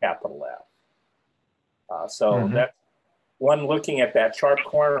capital F. So that's one looking at that sharp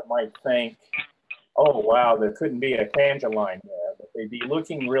corner might think, oh, wow, there couldn't be a tangent line there, but they'd be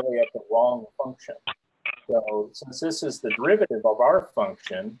looking really at the wrong function. So since this is the derivative of our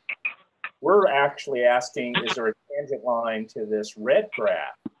function, we're actually asking, is there a tangent line to this red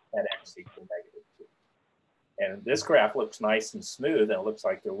graph at x equal -2? And this graph looks nice and smooth, and it looks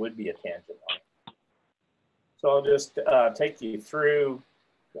like there would be a tangent line. So I'll just take you through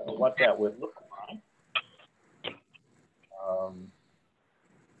what that would look like.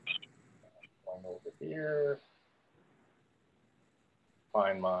 Going over here,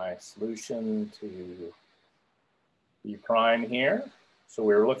 find my solution to B prime here. So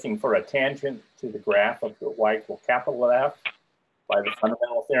we're looking for a tangent to the graph of the y equal capital F by the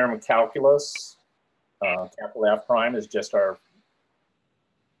fundamental theorem of calculus. Capital F prime is just a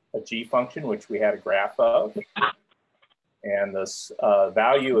g function, which we had a graph of. And this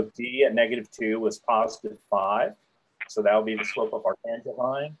value of d at -2 was +5. So that will be the slope of our tangent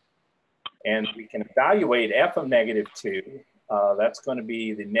line. And we can evaluate f of -2. That's going to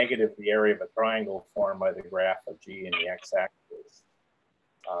be the negative of the area of a triangle formed by the graph of g in the x-axis.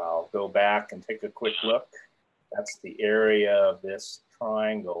 I'll go back and take a quick look. That's the area of this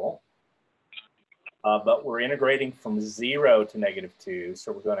triangle. But we're integrating from 0 to -2,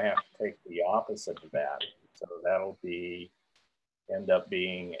 so we're going to have to take the opposite of that. So that'll end up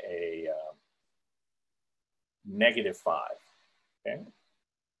being a -5. Okay.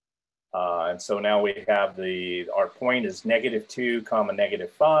 And so now we have our point is -2,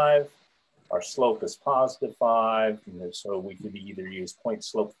 -5. Our slope is +5. And so we could either use point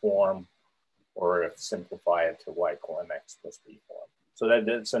slope form or if simplify it to y = mx + b form. So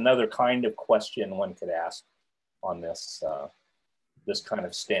that's another kind of question one could ask on this, this kind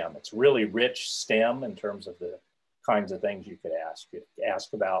of stem. It's really rich stem in terms of the kinds of things you could ask. You could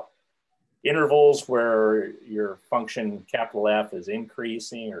ask about intervals where your function capital F is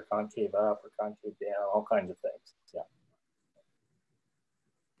increasing or concave up or concave down, all kinds of things. Yeah.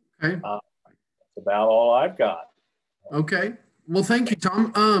 Okay. That's about all I've got. Okay. Well, thank you,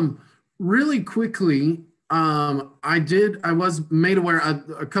 Tom. Really quickly, I was made aware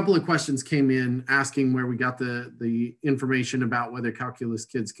a couple of questions came in asking where we got the information about whether calculus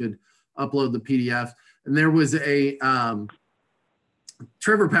kids could upload the PDF. And there was a,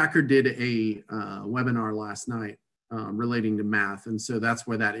 Trevor Packard did a webinar last night relating to math. And so that's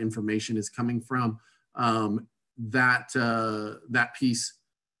where that information is coming from. That piece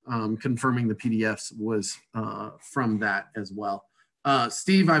confirming the PDFs was from that as well.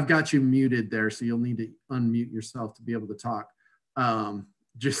 Steve, I've got you muted there, so you'll need to unmute yourself to be able to talk.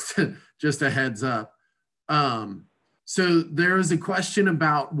 Just a heads up. So there is a question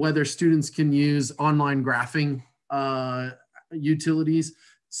about whether students can use online graphing utilities.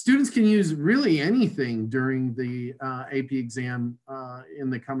 Students can use really anything during the AP exam in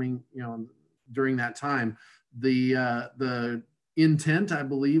the coming, during that time. The intent, I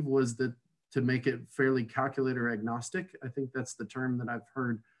believe, was that to make it fairly calculator agnostic. I think that's the term that I've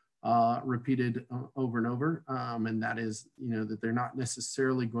heard repeated over and over. And that is, that they're not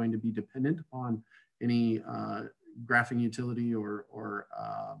necessarily going to be dependent on any graphing utility or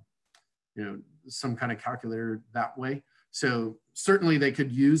some kind of calculator that way. So certainly they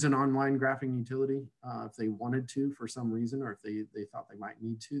could use an online graphing utility if they wanted to for some reason, or if they thought they might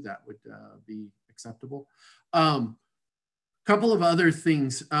need to, that would be acceptable. Couple of other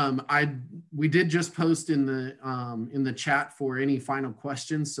things. We did just post in the chat for any final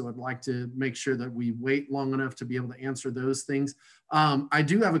questions, so I'd like to make sure that we wait long enough to be able to answer those things. I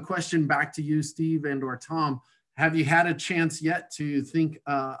do have a question back to you, Steve and/or Tom. Have you had a chance yet to think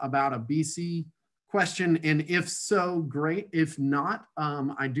about a BC question? And if so, great. If not,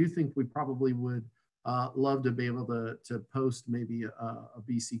 I do think we probably would love to be able to post maybe a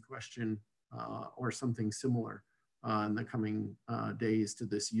BC question or something similar in the coming days to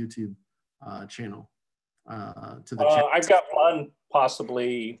this YouTube channel. I've got one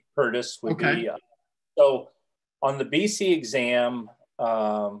possibly, Curtis, would be, so on the BC exam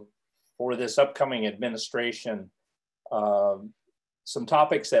for this upcoming administration, some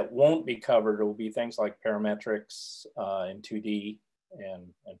topics that won't be covered will be things like parametrics in 2D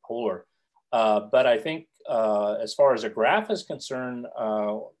and polar. But I think as far as a graph is concerned,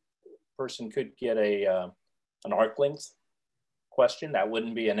 person could get an arc length question. That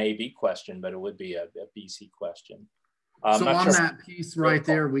wouldn't be an AB question, but it would be a BC question. So on that piece right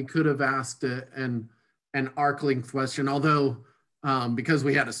there, we could have asked an arc length question, although because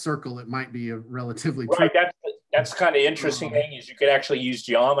we had a circle, it might be a relatively right. That's kind of interesting thing is you could actually use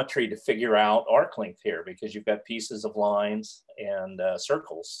geometry to figure out arc length here because you've got pieces of lines and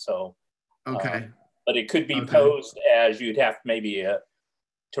circles. So but it could be posed as you'd have maybe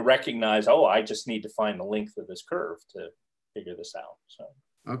to recognize, oh, I just need to find the length of this curve to figure this out. So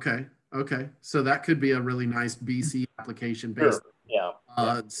okay. So that could be a really nice BC application based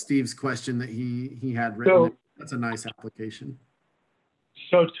on Steve's question that he had written. So, that's a nice application.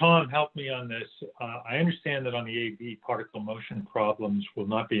 So Tom, help me on this. I understand that on the AB, particle motion problems will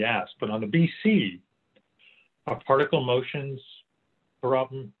not be asked, but on the BC, are particle motions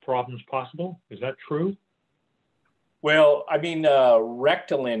problems possible? Is that true? Well, I mean,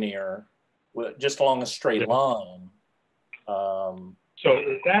 rectilinear, just along a straight line. So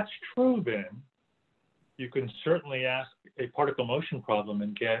if that's true, then you can certainly ask a particle motion problem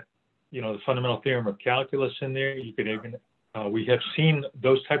and get, the fundamental theorem of calculus in there. You could even, we have seen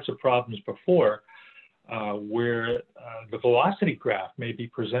those types of problems before where the velocity graph may be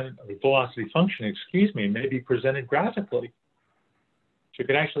presented, the velocity function, excuse me, may be presented graphically. So you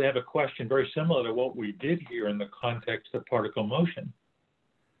could actually have a question very similar to what we did here in the context of particle motion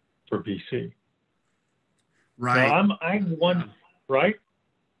for BC. Right. Now I wonder, right?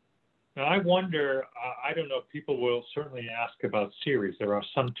 Now I wonder, I don't know, people will certainly ask about series. There are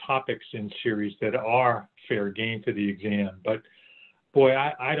some topics in series that are fair game to the exam, but boy,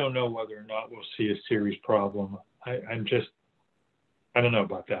 I don't know whether or not we'll see a series problem. I don't know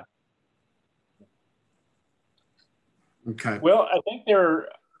about that. Okay. Well, I think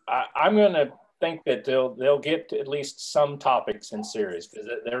I'm going to think that they'll get at least some topics in series, because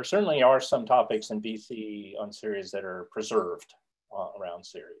there certainly are some topics in BC on series that are preserved around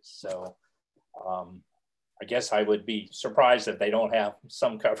series. So I guess I would be surprised if they don't have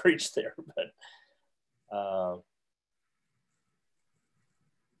some coverage there, but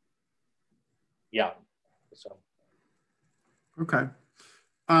yeah. So okay.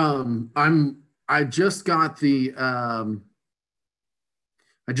 I just got the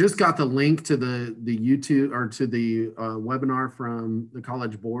link to the YouTube, or to the webinar from the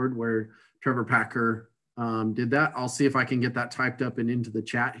College Board where Trevor Packer did that. I'll see if I can get that typed up and into the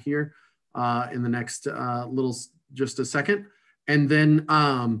chat here in the next just a second. And then,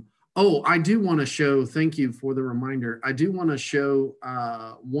 oh, I do want to show, thank you for the reminder. I do want to show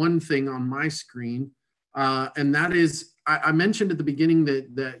one thing on my screen, and that is, I mentioned at the beginning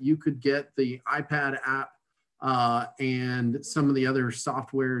that you could get the iPad app and some of the other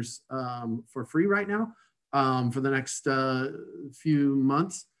softwares for free right now for the next few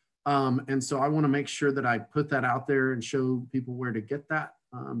months. And so I want to make sure that I put that out there and show people where to get that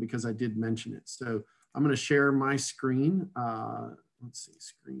because I did mention it. So I'm going to share my screen. Let's see,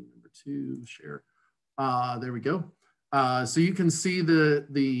 screen number 2, share. There we go. So you can see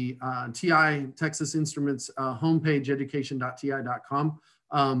the TI Texas Instruments homepage, education.ti.com.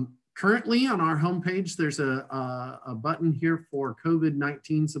 Currently on our homepage, there's a button here for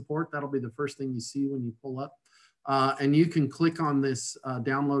COVID-19 support. That'll be the first thing you see when you pull up. And you can click on this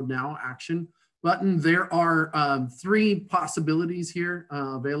download now action button. There are 3 possibilities here,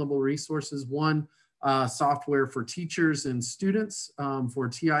 available resources. One, software for teachers and students for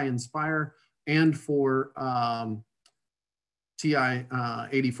TI Inspire and for TI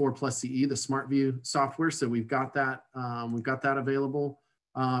 84 plus CE, the SmartView software. So we've got that available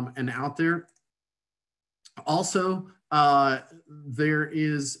and out there. Also, there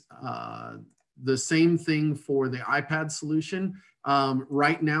is the same thing for the iPad solution.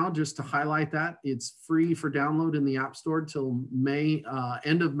 Right now, just to highlight that, it's free for download in the App Store till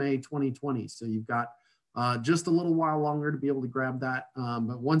end of May 2020. So you've got just a little while longer to be able to grab that.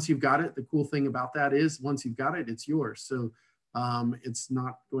 But once you've got it, the cool thing about that is once you've got it, it's yours. So it's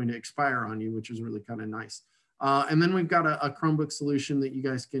not going to expire on you, which is really kind of nice. And then we've got a Chromebook solution that you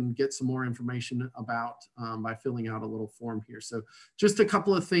guys can get some more information about by filling out a little form here. So just a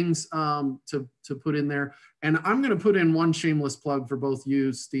couple of things to put in there. And I'm going to put in one shameless plug for both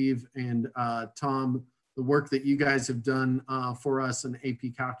you, Steve, and Tom, the work that you guys have done for us in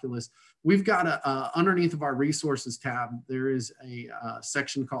AP Calculus. We've got underneath of our resources tab, there is a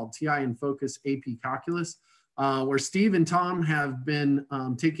section called TI in Focus AP Calculus, where Steve and Tom have been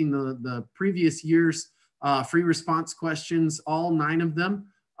taking the previous year's free response questions, all 9 of them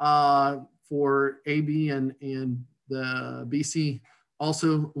for AB and the BC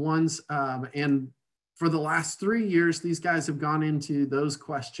also ones. And for the last 3 years, these guys have gone into those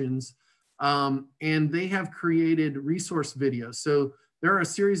questions and they have created resource videos. So there are a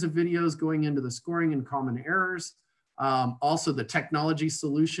series of videos going into the scoring and common errors, also the technology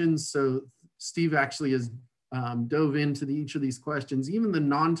solutions. So Steve actually has dove into each of these questions, even the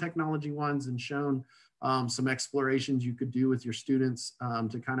non-technology ones, and shown some explorations you could do with your students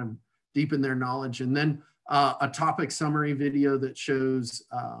to kind of deepen their knowledge. And then a topic summary video that shows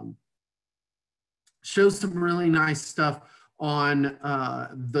some really nice stuff on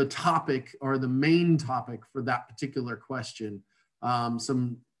the topic or the main topic for that particular question.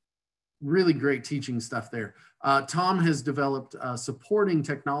 Some really great teaching stuff there. Tom has developed supporting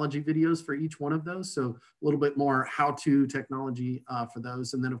technology videos for each one of those. So a little bit more how-to technology for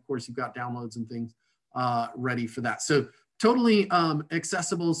those. And then of course you've got downloads and things ready for that. So totally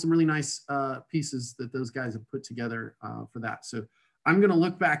accessible, some really nice pieces that those guys have put together for that. So I'm gonna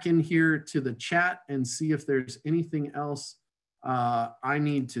look back in here to the chat and see if there's anything else I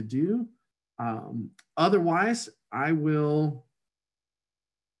need to do. Otherwise, I will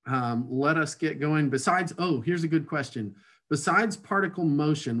let us get going. Besides, oh, here's a good question. Besides particle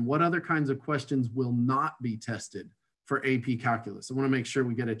motion, what other kinds of questions will not be tested for AP Calculus? I want to make sure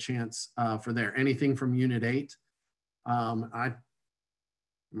we get a chance for there. Anything from Unit 8?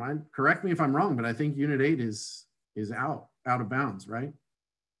 Correct me if I'm wrong, but I think Unit 8 is out of bounds, right?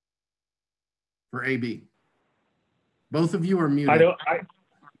 For AB. Both of you are muted.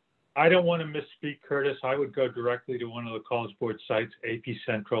 I don't want to misspeak, Curtis. I would go directly to one of the College Board sites, AP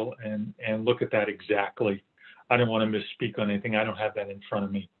Central, and look at that exactly. I don't want to misspeak on anything. I don't have that in front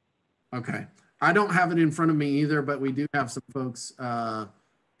of me. Okay. I don't have it in front of me either, but we do have some folks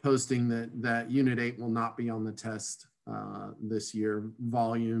posting that Unit 8 will not be on the test this year.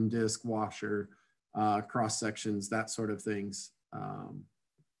 Volume, disk, washer, cross sections, that sort of things.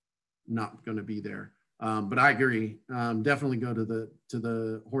 not going to be there. But I agree. Definitely go to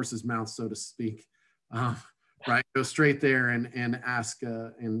the horse's mouth, so to speak. Right, go straight there and ask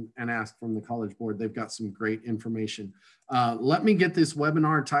ask from the College Board. They've got some great information. Let me get this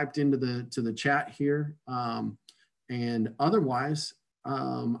webinar typed into the chat here. And otherwise,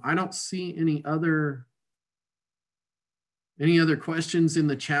 I don't see any other questions in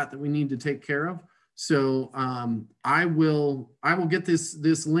the chat that we need to take care of. So I will get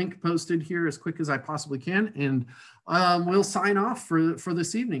this link posted here as quick as I possibly can, and we'll sign off for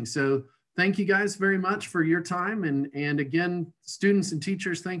this evening. So thank you guys very much for your time, and again, students and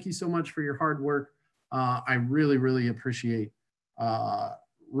teachers, thank you so much for your hard work. I really appreciate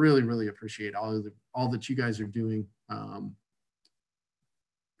really appreciate all that you guys are doing.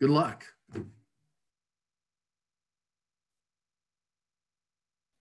 Good luck.